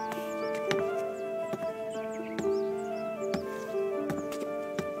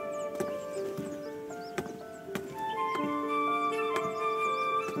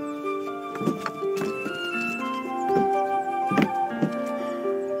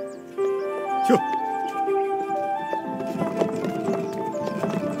去。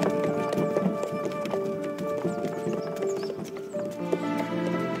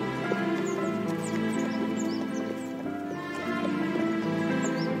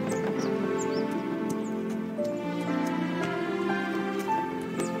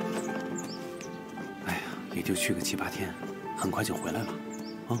也就去个7、8天，很快就回来了。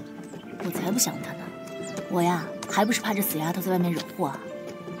啊！我才不想他呢，我呀还不是怕这死丫头在外面惹祸啊。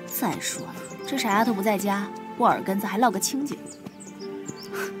再说了，这傻丫头不在家，我耳根子还落个清净。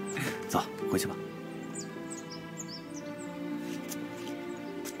走，回去吧。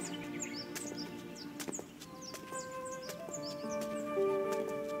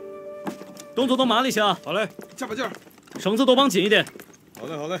动作都麻利些啊！好嘞，加把劲儿，绳子都绑紧一点。好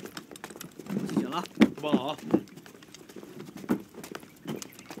嘞，系紧了，都绑好啊。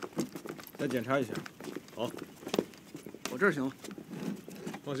再检查一下，好，我这儿行了。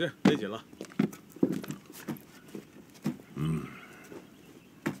放心，勒紧了。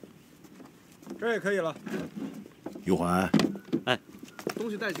这也可以了。玉环，哎，东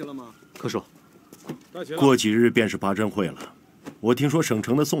西带齐了吗？柯叔，带齐了。过几日便是八珍会了，我听说省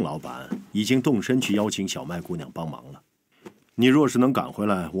城的宋老板已经动身去邀请小麦姑娘帮忙了。你若是能赶回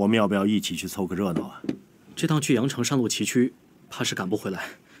来，我们要不要一起去凑个热闹啊？这趟去阳城山路崎岖，怕是赶不回来。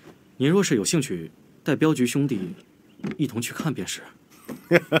您若是有兴趣，带镖局兄弟一同去看便是。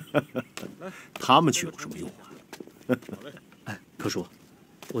他们去有什么用啊？哎，柯叔，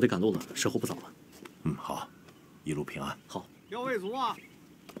我得赶路了，时候不早了。好，一路平安。好，镖位足啊！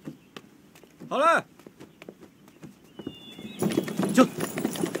好嘞。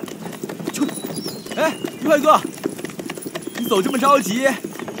哎，玉坏哥，你走这么着急，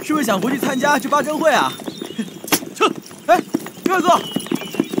是不是想回去参加这八珍会啊？哎，玉坏哥，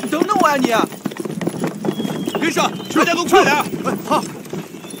你等等我呀你！跟上，大家都快点！哎，好，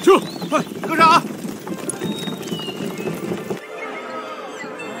去，快跟上啊！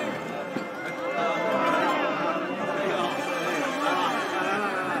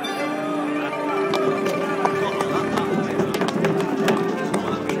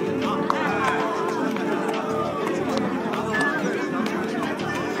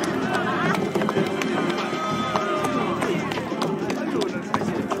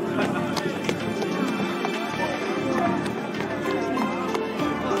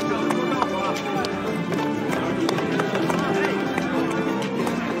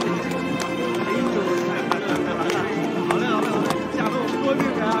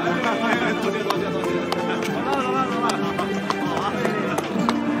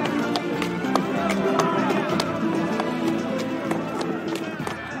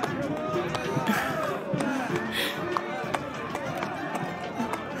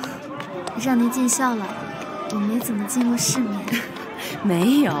让您见笑了，我没怎么见过世面。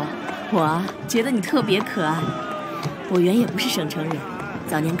没有，我觉得你特别可爱。我原也不是省城人，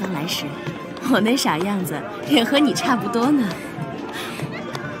早年刚来时，我那傻样子也和你差不多呢。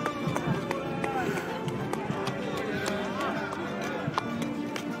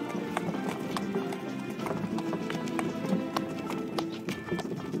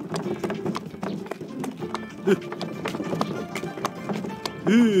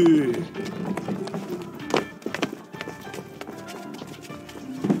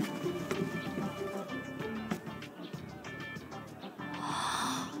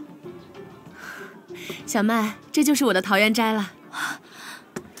小麦，这就是我的桃源斋了。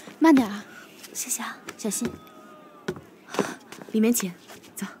慢点啊，谢谢啊，小心。里面请，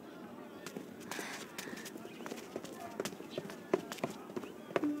走。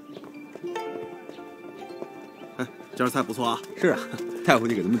哎，这道菜不错啊。是啊，带回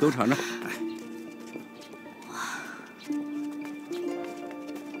去给他们都尝尝。哎，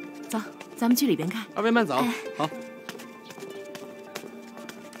走，咱们去里边看。二位慢走。好。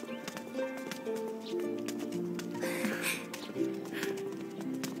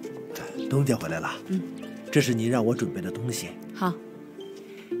东家回来了。这是你让我准备的东西。好，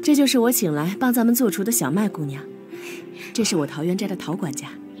这就是我请来帮咱们做厨的小麦姑娘，这是我桃源斋的陶管家。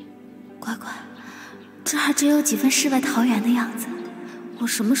乖乖，这还真有几分世外桃源的样子。我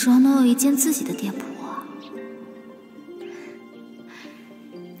什么时候能有一间自己的店铺啊？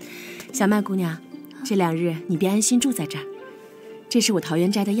小麦姑娘，这2日你别安心住在这儿。这是我桃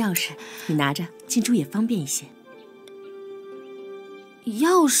源斋的钥匙，你拿着进出也方便一些。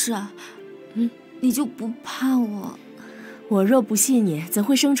钥匙？你就不怕我？我若不信你，怎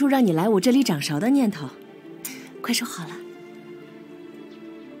会生出让你来我这里掌勺的念头？快收好了。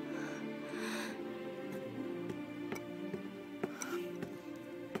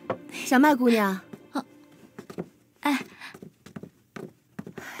小麦姑娘，哎，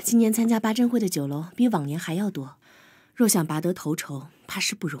今年参加八珍会的酒楼比往年还要多，若想拔得头筹，怕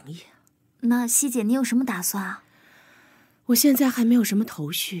是不容易。那西姐，你有什么打算啊？我现在还没有什么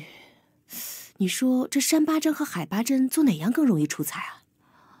头绪。你说这山八珍和海八珍做哪样更容易出彩啊？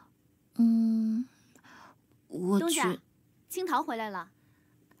我东家，青桃回来了。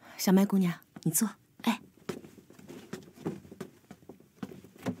小麦姑娘，你坐。哎，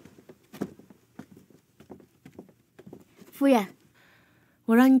夫人，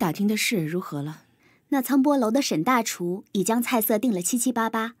我让你打听的事如何了？那沧波楼的沈大厨已将菜色定了七七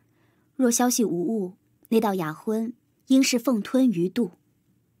八八，若消息无误，那道雅荤应是凤吞鱼肚。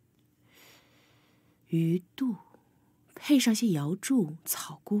鱼肚，配上些瑶柱、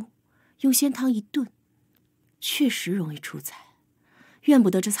草菇，用鲜汤一炖，确实容易出彩。怨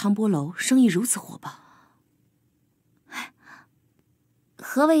不得这沧波楼生意如此火爆。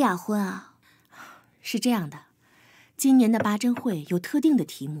何为雅荤啊？是这样的，今年的八珍会有特定的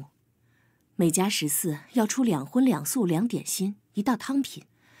题目，每家14要出2荤2素2点心1道汤品。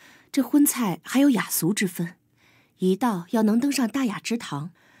这荤菜还有雅俗之分，一道要能登上大雅之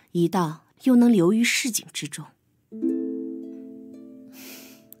堂，一道又能流于市井之中。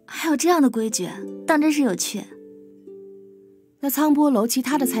还有这样的规矩，当真是有趣。那沧波楼其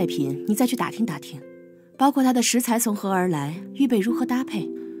他的菜品，你再去打听打听，包括它的食材从何而来，预备如何搭配，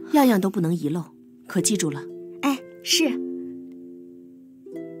样样都不能遗漏，可记住了？哎，是。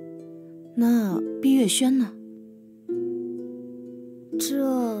那碧月轩呢？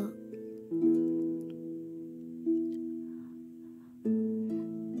这……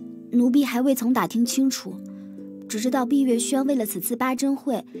奴婢还未曾打听清楚，只知道碧月轩为了此次八珍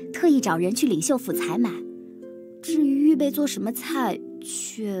会，特意找人去领袖府采买。至于预备做什么菜，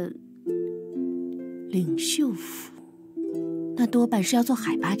却……领袖府，那多半是要做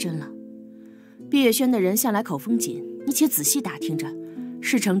海八珍了。碧月轩的人向来口风紧，你且仔细打听着，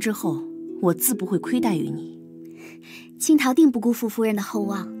事成之后，我自不会亏待于你。青桃定不辜负夫人的厚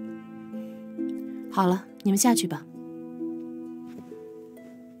望。好了，你们下去吧。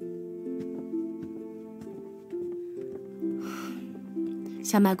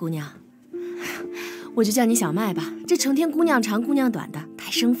小麦姑娘，我就叫你小麦吧，这成天姑娘长姑娘短的，太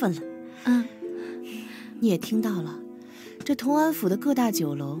生分了。你也听到了，这同安府的各大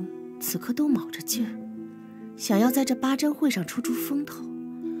酒楼此刻都卯着劲儿，想要在这八珍会上出风头。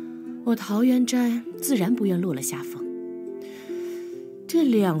我桃源斋自然不愿落了下风。这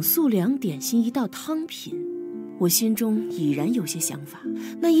2素2点心1道汤品，我心中已然有些想法。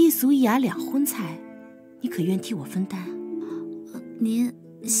那1俗1雅2荤菜，你可愿替我分担啊？您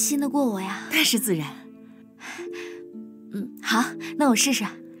信得过我呀？那是自然。好，那我试试。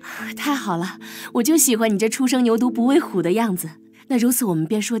太好了，我就喜欢你这初生牛犊不畏虎的样子。那如此，我们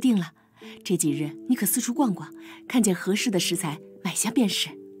便说定了。这几日你可四处逛逛，看见合适的食材买下便是。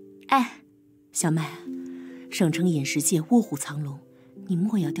哎，小麦，省城饮食界卧虎藏龙，你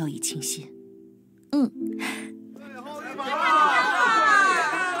莫要掉以轻心。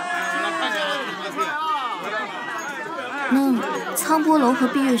那沧波楼和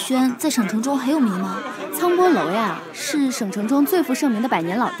碧月轩在省城中很有名吗？沧波楼呀，是省城中最负盛名的100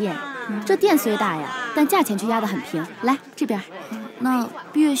年老店。这店虽大呀，但价钱却压得很平。来这边。那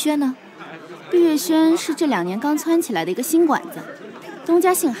碧月轩呢？碧月轩是这2年刚蹿起来的一个新馆子，东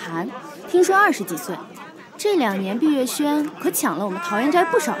家姓韩，听说20几岁。这2年碧月轩可抢了我们桃源斋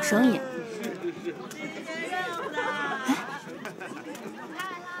不少生意。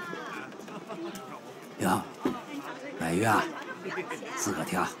哟，买鱼啊，自个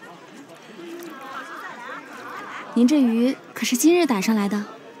挑。您这鱼可是今日打上来的？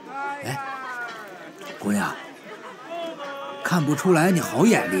哎，姑娘，看不出来你好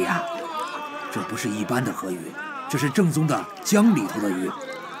眼力呀！这不是一般的河鱼，这是正宗的江里头的鱼。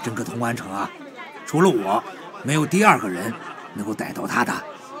整个同安城啊，除了我，没有第二个人能够逮到它的。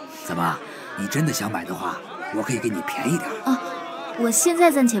怎么，你真的想买的话，我可以给你便宜点。我现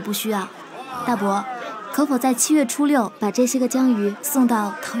在暂且不需要。大伯，可否在7月初6把这些个江鱼送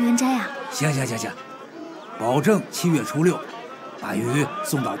到桃源斋啊？行，保证7月初6把鱼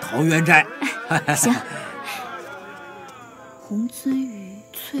送到桃源斋。行。红鳟鱼、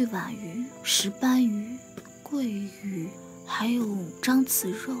脆碗鱼、石斑鱼、桂鱼，还有獐子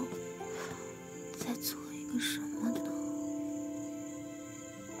肉，再做一个什么呢？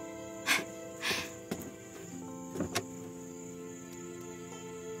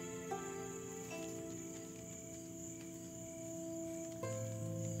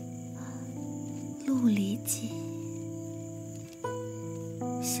鹿里脊、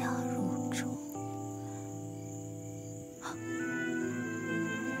小乳猪。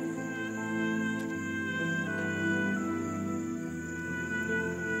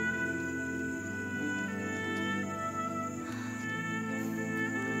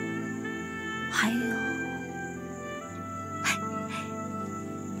还有，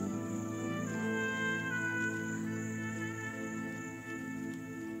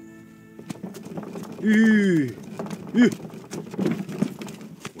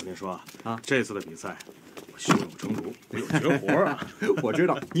我跟你说啊，这次的比赛我胸有成竹，我有绝活啊！我知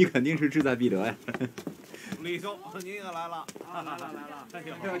道你肯定是志在必得呀。李兄，您也来了，来了，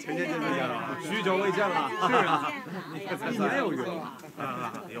前见了，许久未见了。是啊，你也有缘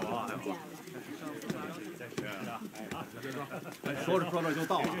啊？有啊。说着说着就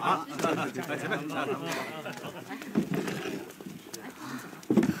到了啊！来前面，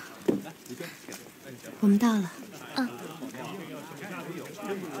我们到了。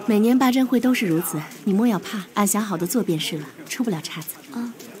每年八珍会都是如此，你莫要怕，按想好的做便是了，出不了岔子。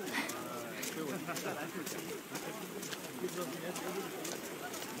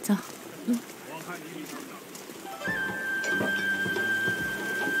走。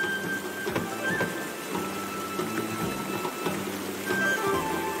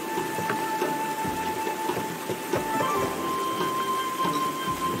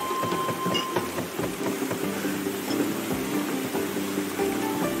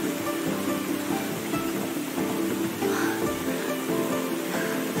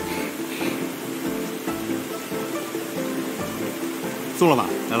宋老板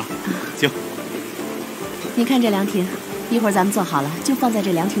来了，请。您看这凉亭，一会儿咱们做好了就放在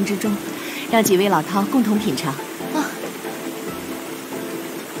这凉亭之中，让几位老饕共同品尝。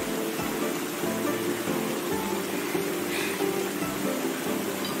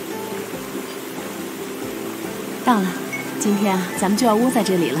到了，今天啊，咱们就要窝在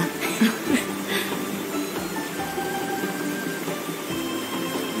这里了。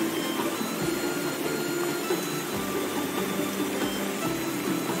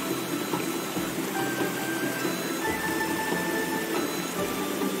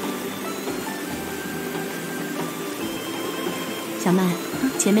小曼，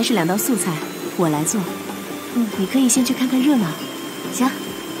前面是2道素菜，我来做。你可以先去看看热闹。行。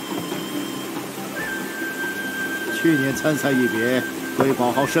去年参赛一别，贵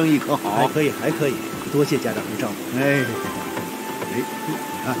宝号生意可好？还可以，多谢家长您照顾。你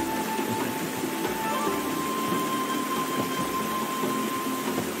看，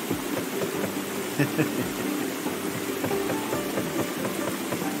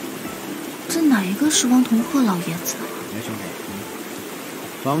这哪一个是汪同鹤老爷子？兄弟，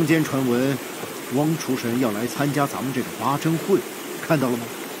坊间传闻，汪厨神要来参加咱们这个八珍会，看到了吗？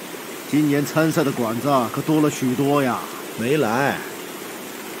今年参赛的馆子可多了许多呀。没来。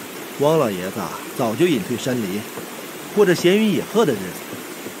汪老爷子早就隐退山林，过着闲云野鹤的日子。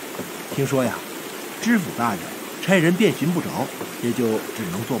听说呀，知府大人差人遍寻不着，也就只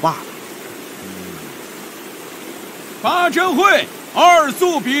能作罢了。八珍会2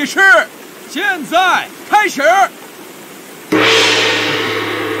速比试，现在开始。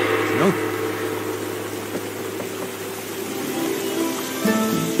行。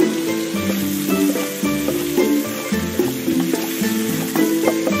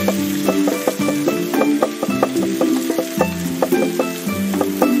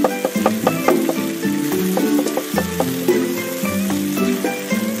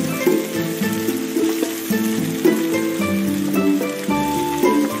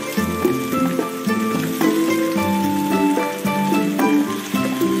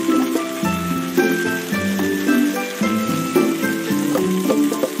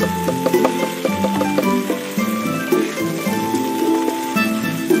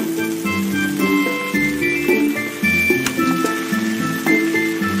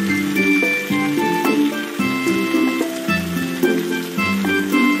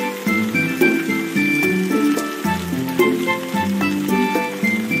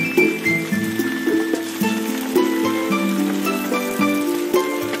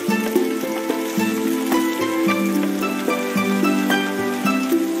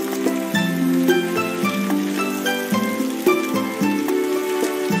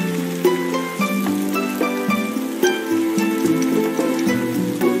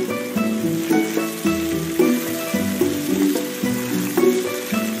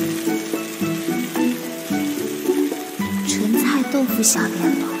副小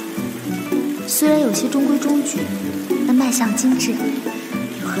莲蓬，虽然有些中规中矩，但卖相精致，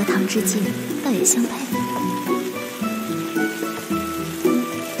与荷塘之境倒也相配。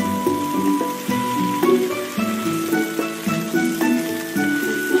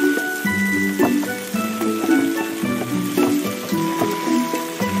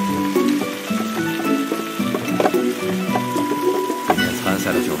参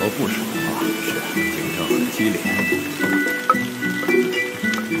赛的酒楼不少啊，是竞争很激烈。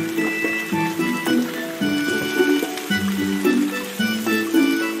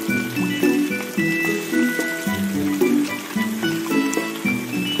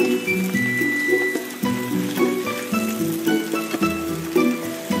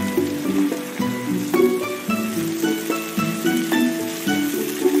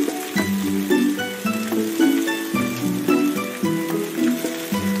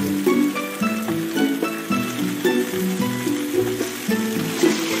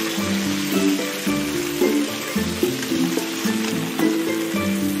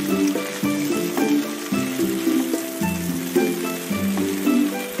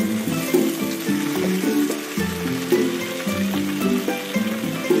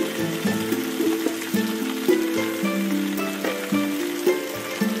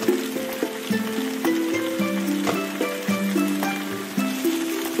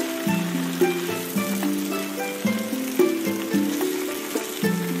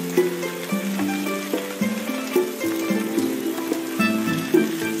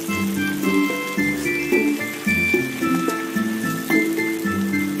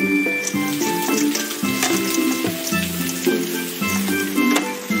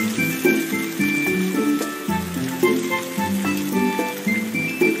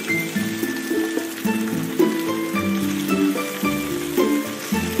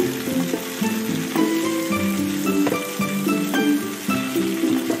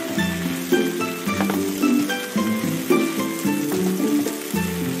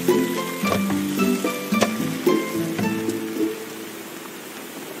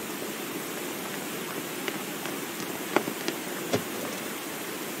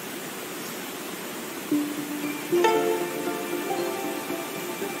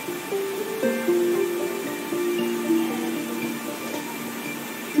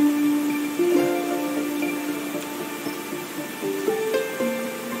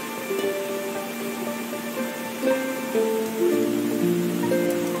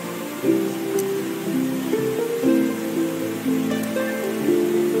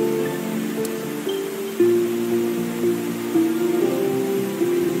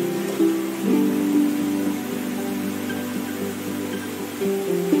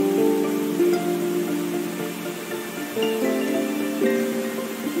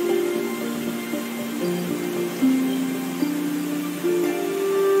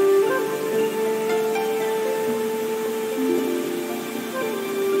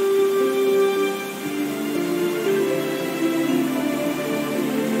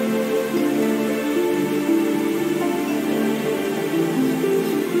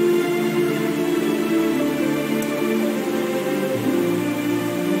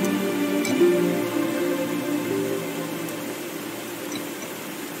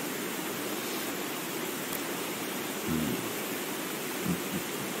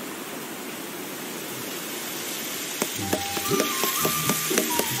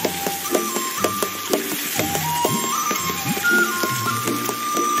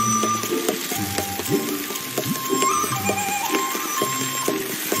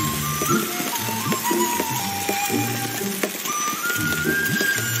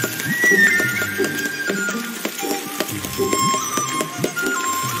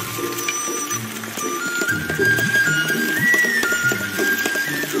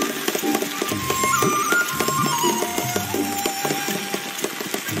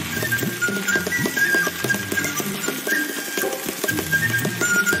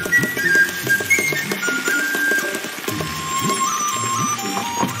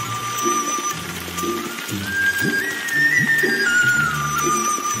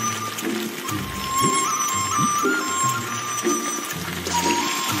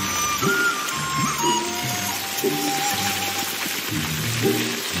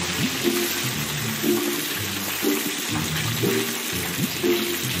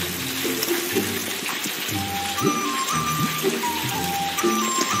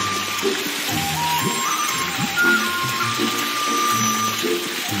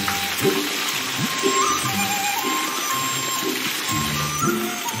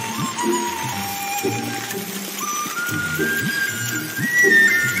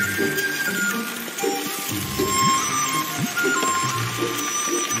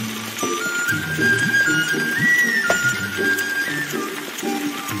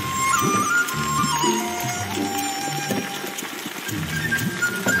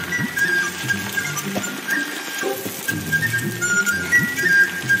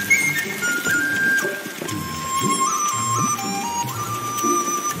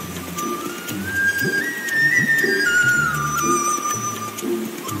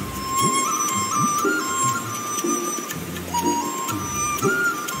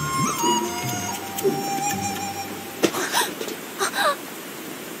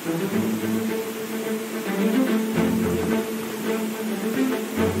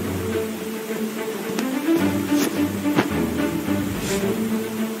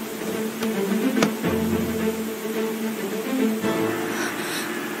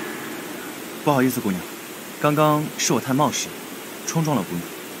不好意思，姑娘，刚刚是我太冒失，冲撞了姑娘。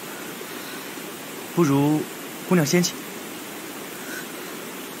不如姑娘先请。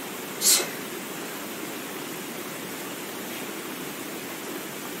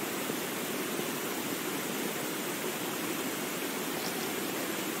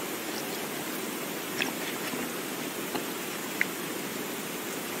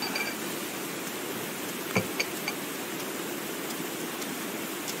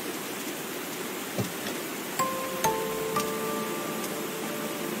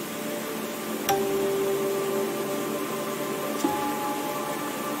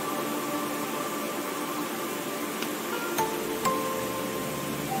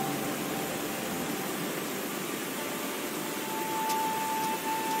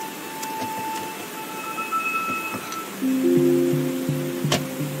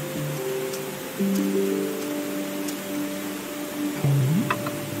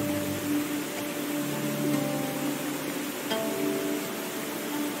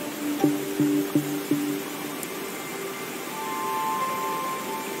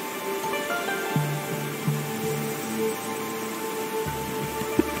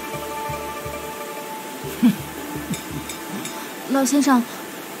老先生，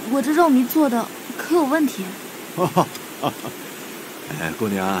我这肉糜做的可有问题？哎，姑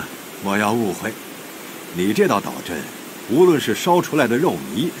娘，莫要误会，你这道导针，无论是烧出来的肉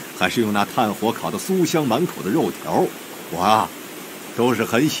糜，还是用那炭火烤的酥香满口的肉条，我啊，都是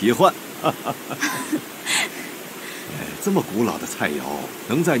很喜欢。这么古老的菜肴，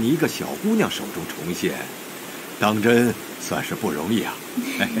能在你一个小姑娘手中重现，当真算是不容易啊。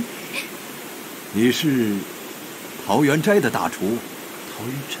你是桃源斋的大厨？桃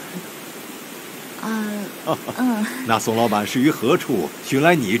源斋的？那宋老板是于何处寻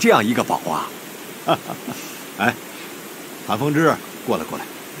来你这样一个宝啊？哎，韩风之，过来过来，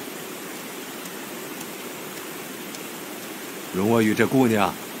容我与这姑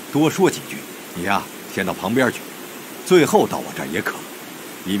娘多说几句。你呀，先到旁边去，最后到我这儿也可，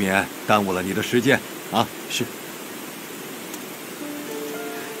以免耽误了你的时间啊。是。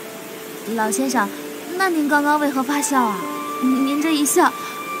老先生，那您刚刚为何发笑啊？您这一笑，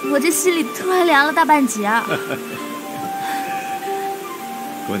我这心里突然凉了大半截。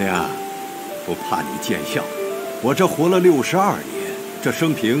姑娘，不怕你见笑，我这活了62年，这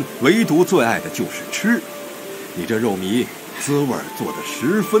生平唯独最爱的就是吃。你这肉糜滋味做得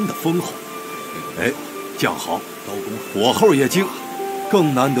十分的丰厚，哎，酱好，刀工火候也精。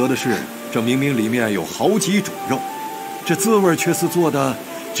更难得的是，这明明里面有好几种肉，这滋味却是做的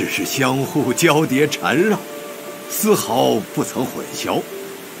只是相互交叠缠绕，丝毫不曾混淆。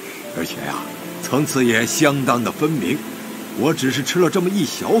而且呀，层次也相当的分明。我只是吃了这么一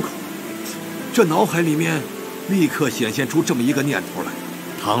小口，这脑海里面立刻显现出这么一个念头来：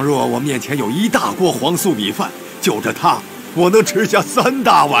倘若我面前有一大锅黄素米饭，就着它，我能吃下3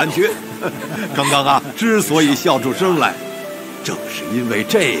大碗去。刚刚啊，之所以笑出声来，正是因为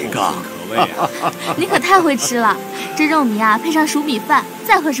这个。可谓啊！你可太会吃了，这肉糜啊，配上熟米饭，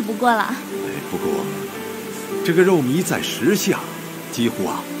再合适不过了。不过，这个肉糜在时下，几乎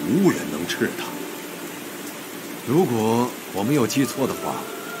啊无人能吃它。如果我没有记错的话，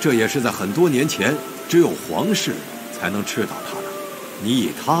这也是在很多年前，只有皇室才能吃到它的。你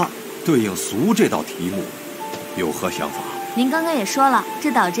以它对应俗这道题目，有何想法？您刚刚也说了，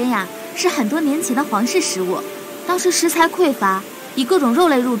这导针呀是很多年前的皇室食物，当时食材匮乏，以各种肉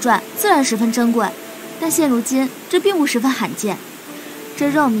类入馔，自然十分珍贵。但现如今，这并不十分罕见。这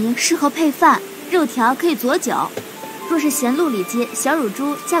肉糜适合配饭，肉条可以佐酒。若是咸鹿里脊、小乳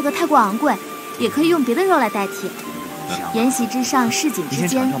猪价格太过昂贵，也可以用别的肉来代替。筵席之上，市井之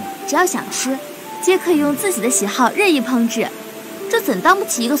间，只要想吃，皆可以用自己的喜好任意烹制，这怎当不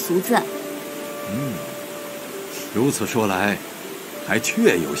起一个俗字？如此说来，还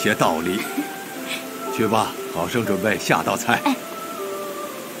确有些道理。去吧，好生准备下道菜。哎，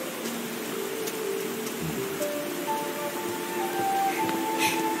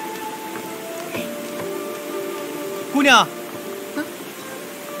姑娘，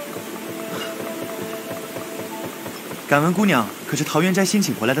敢问姑娘可是桃源斋新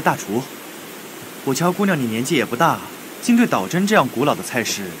请回来的大厨？我瞧姑娘你年纪也不大，竟对导针这样古老的菜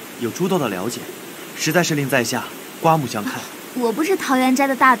式有诸多的了解，实在是令在下刮目相看。我不是桃源斋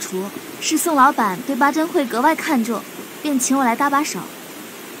的大厨，是宋老板对八珍会格外看重，便请我来搭把手。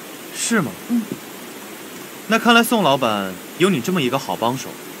是吗？那看来宋老板有你这么一个好帮手，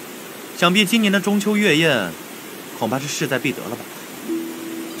想必今年的中秋月宴，恐怕是势在必得了吧？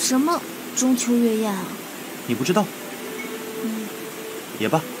什么中秋月宴啊？你不知道？也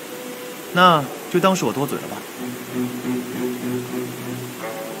罢，那就当是我多嘴了吧。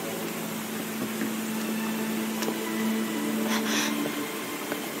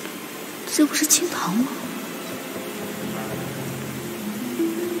这不是青桃吗？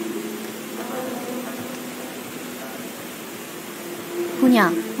姑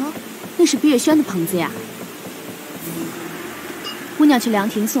娘，那是毕月轩的棚子呀。姑娘去凉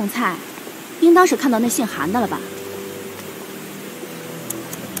亭送菜，应当是看到那姓韩的了吧？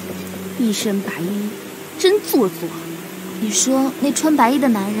一身白衣，真做作。你说那穿白衣的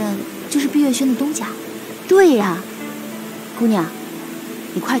男人就是毕月轩的东家？对呀，姑娘，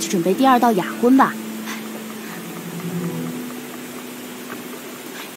你快去准备第2道雅荤吧。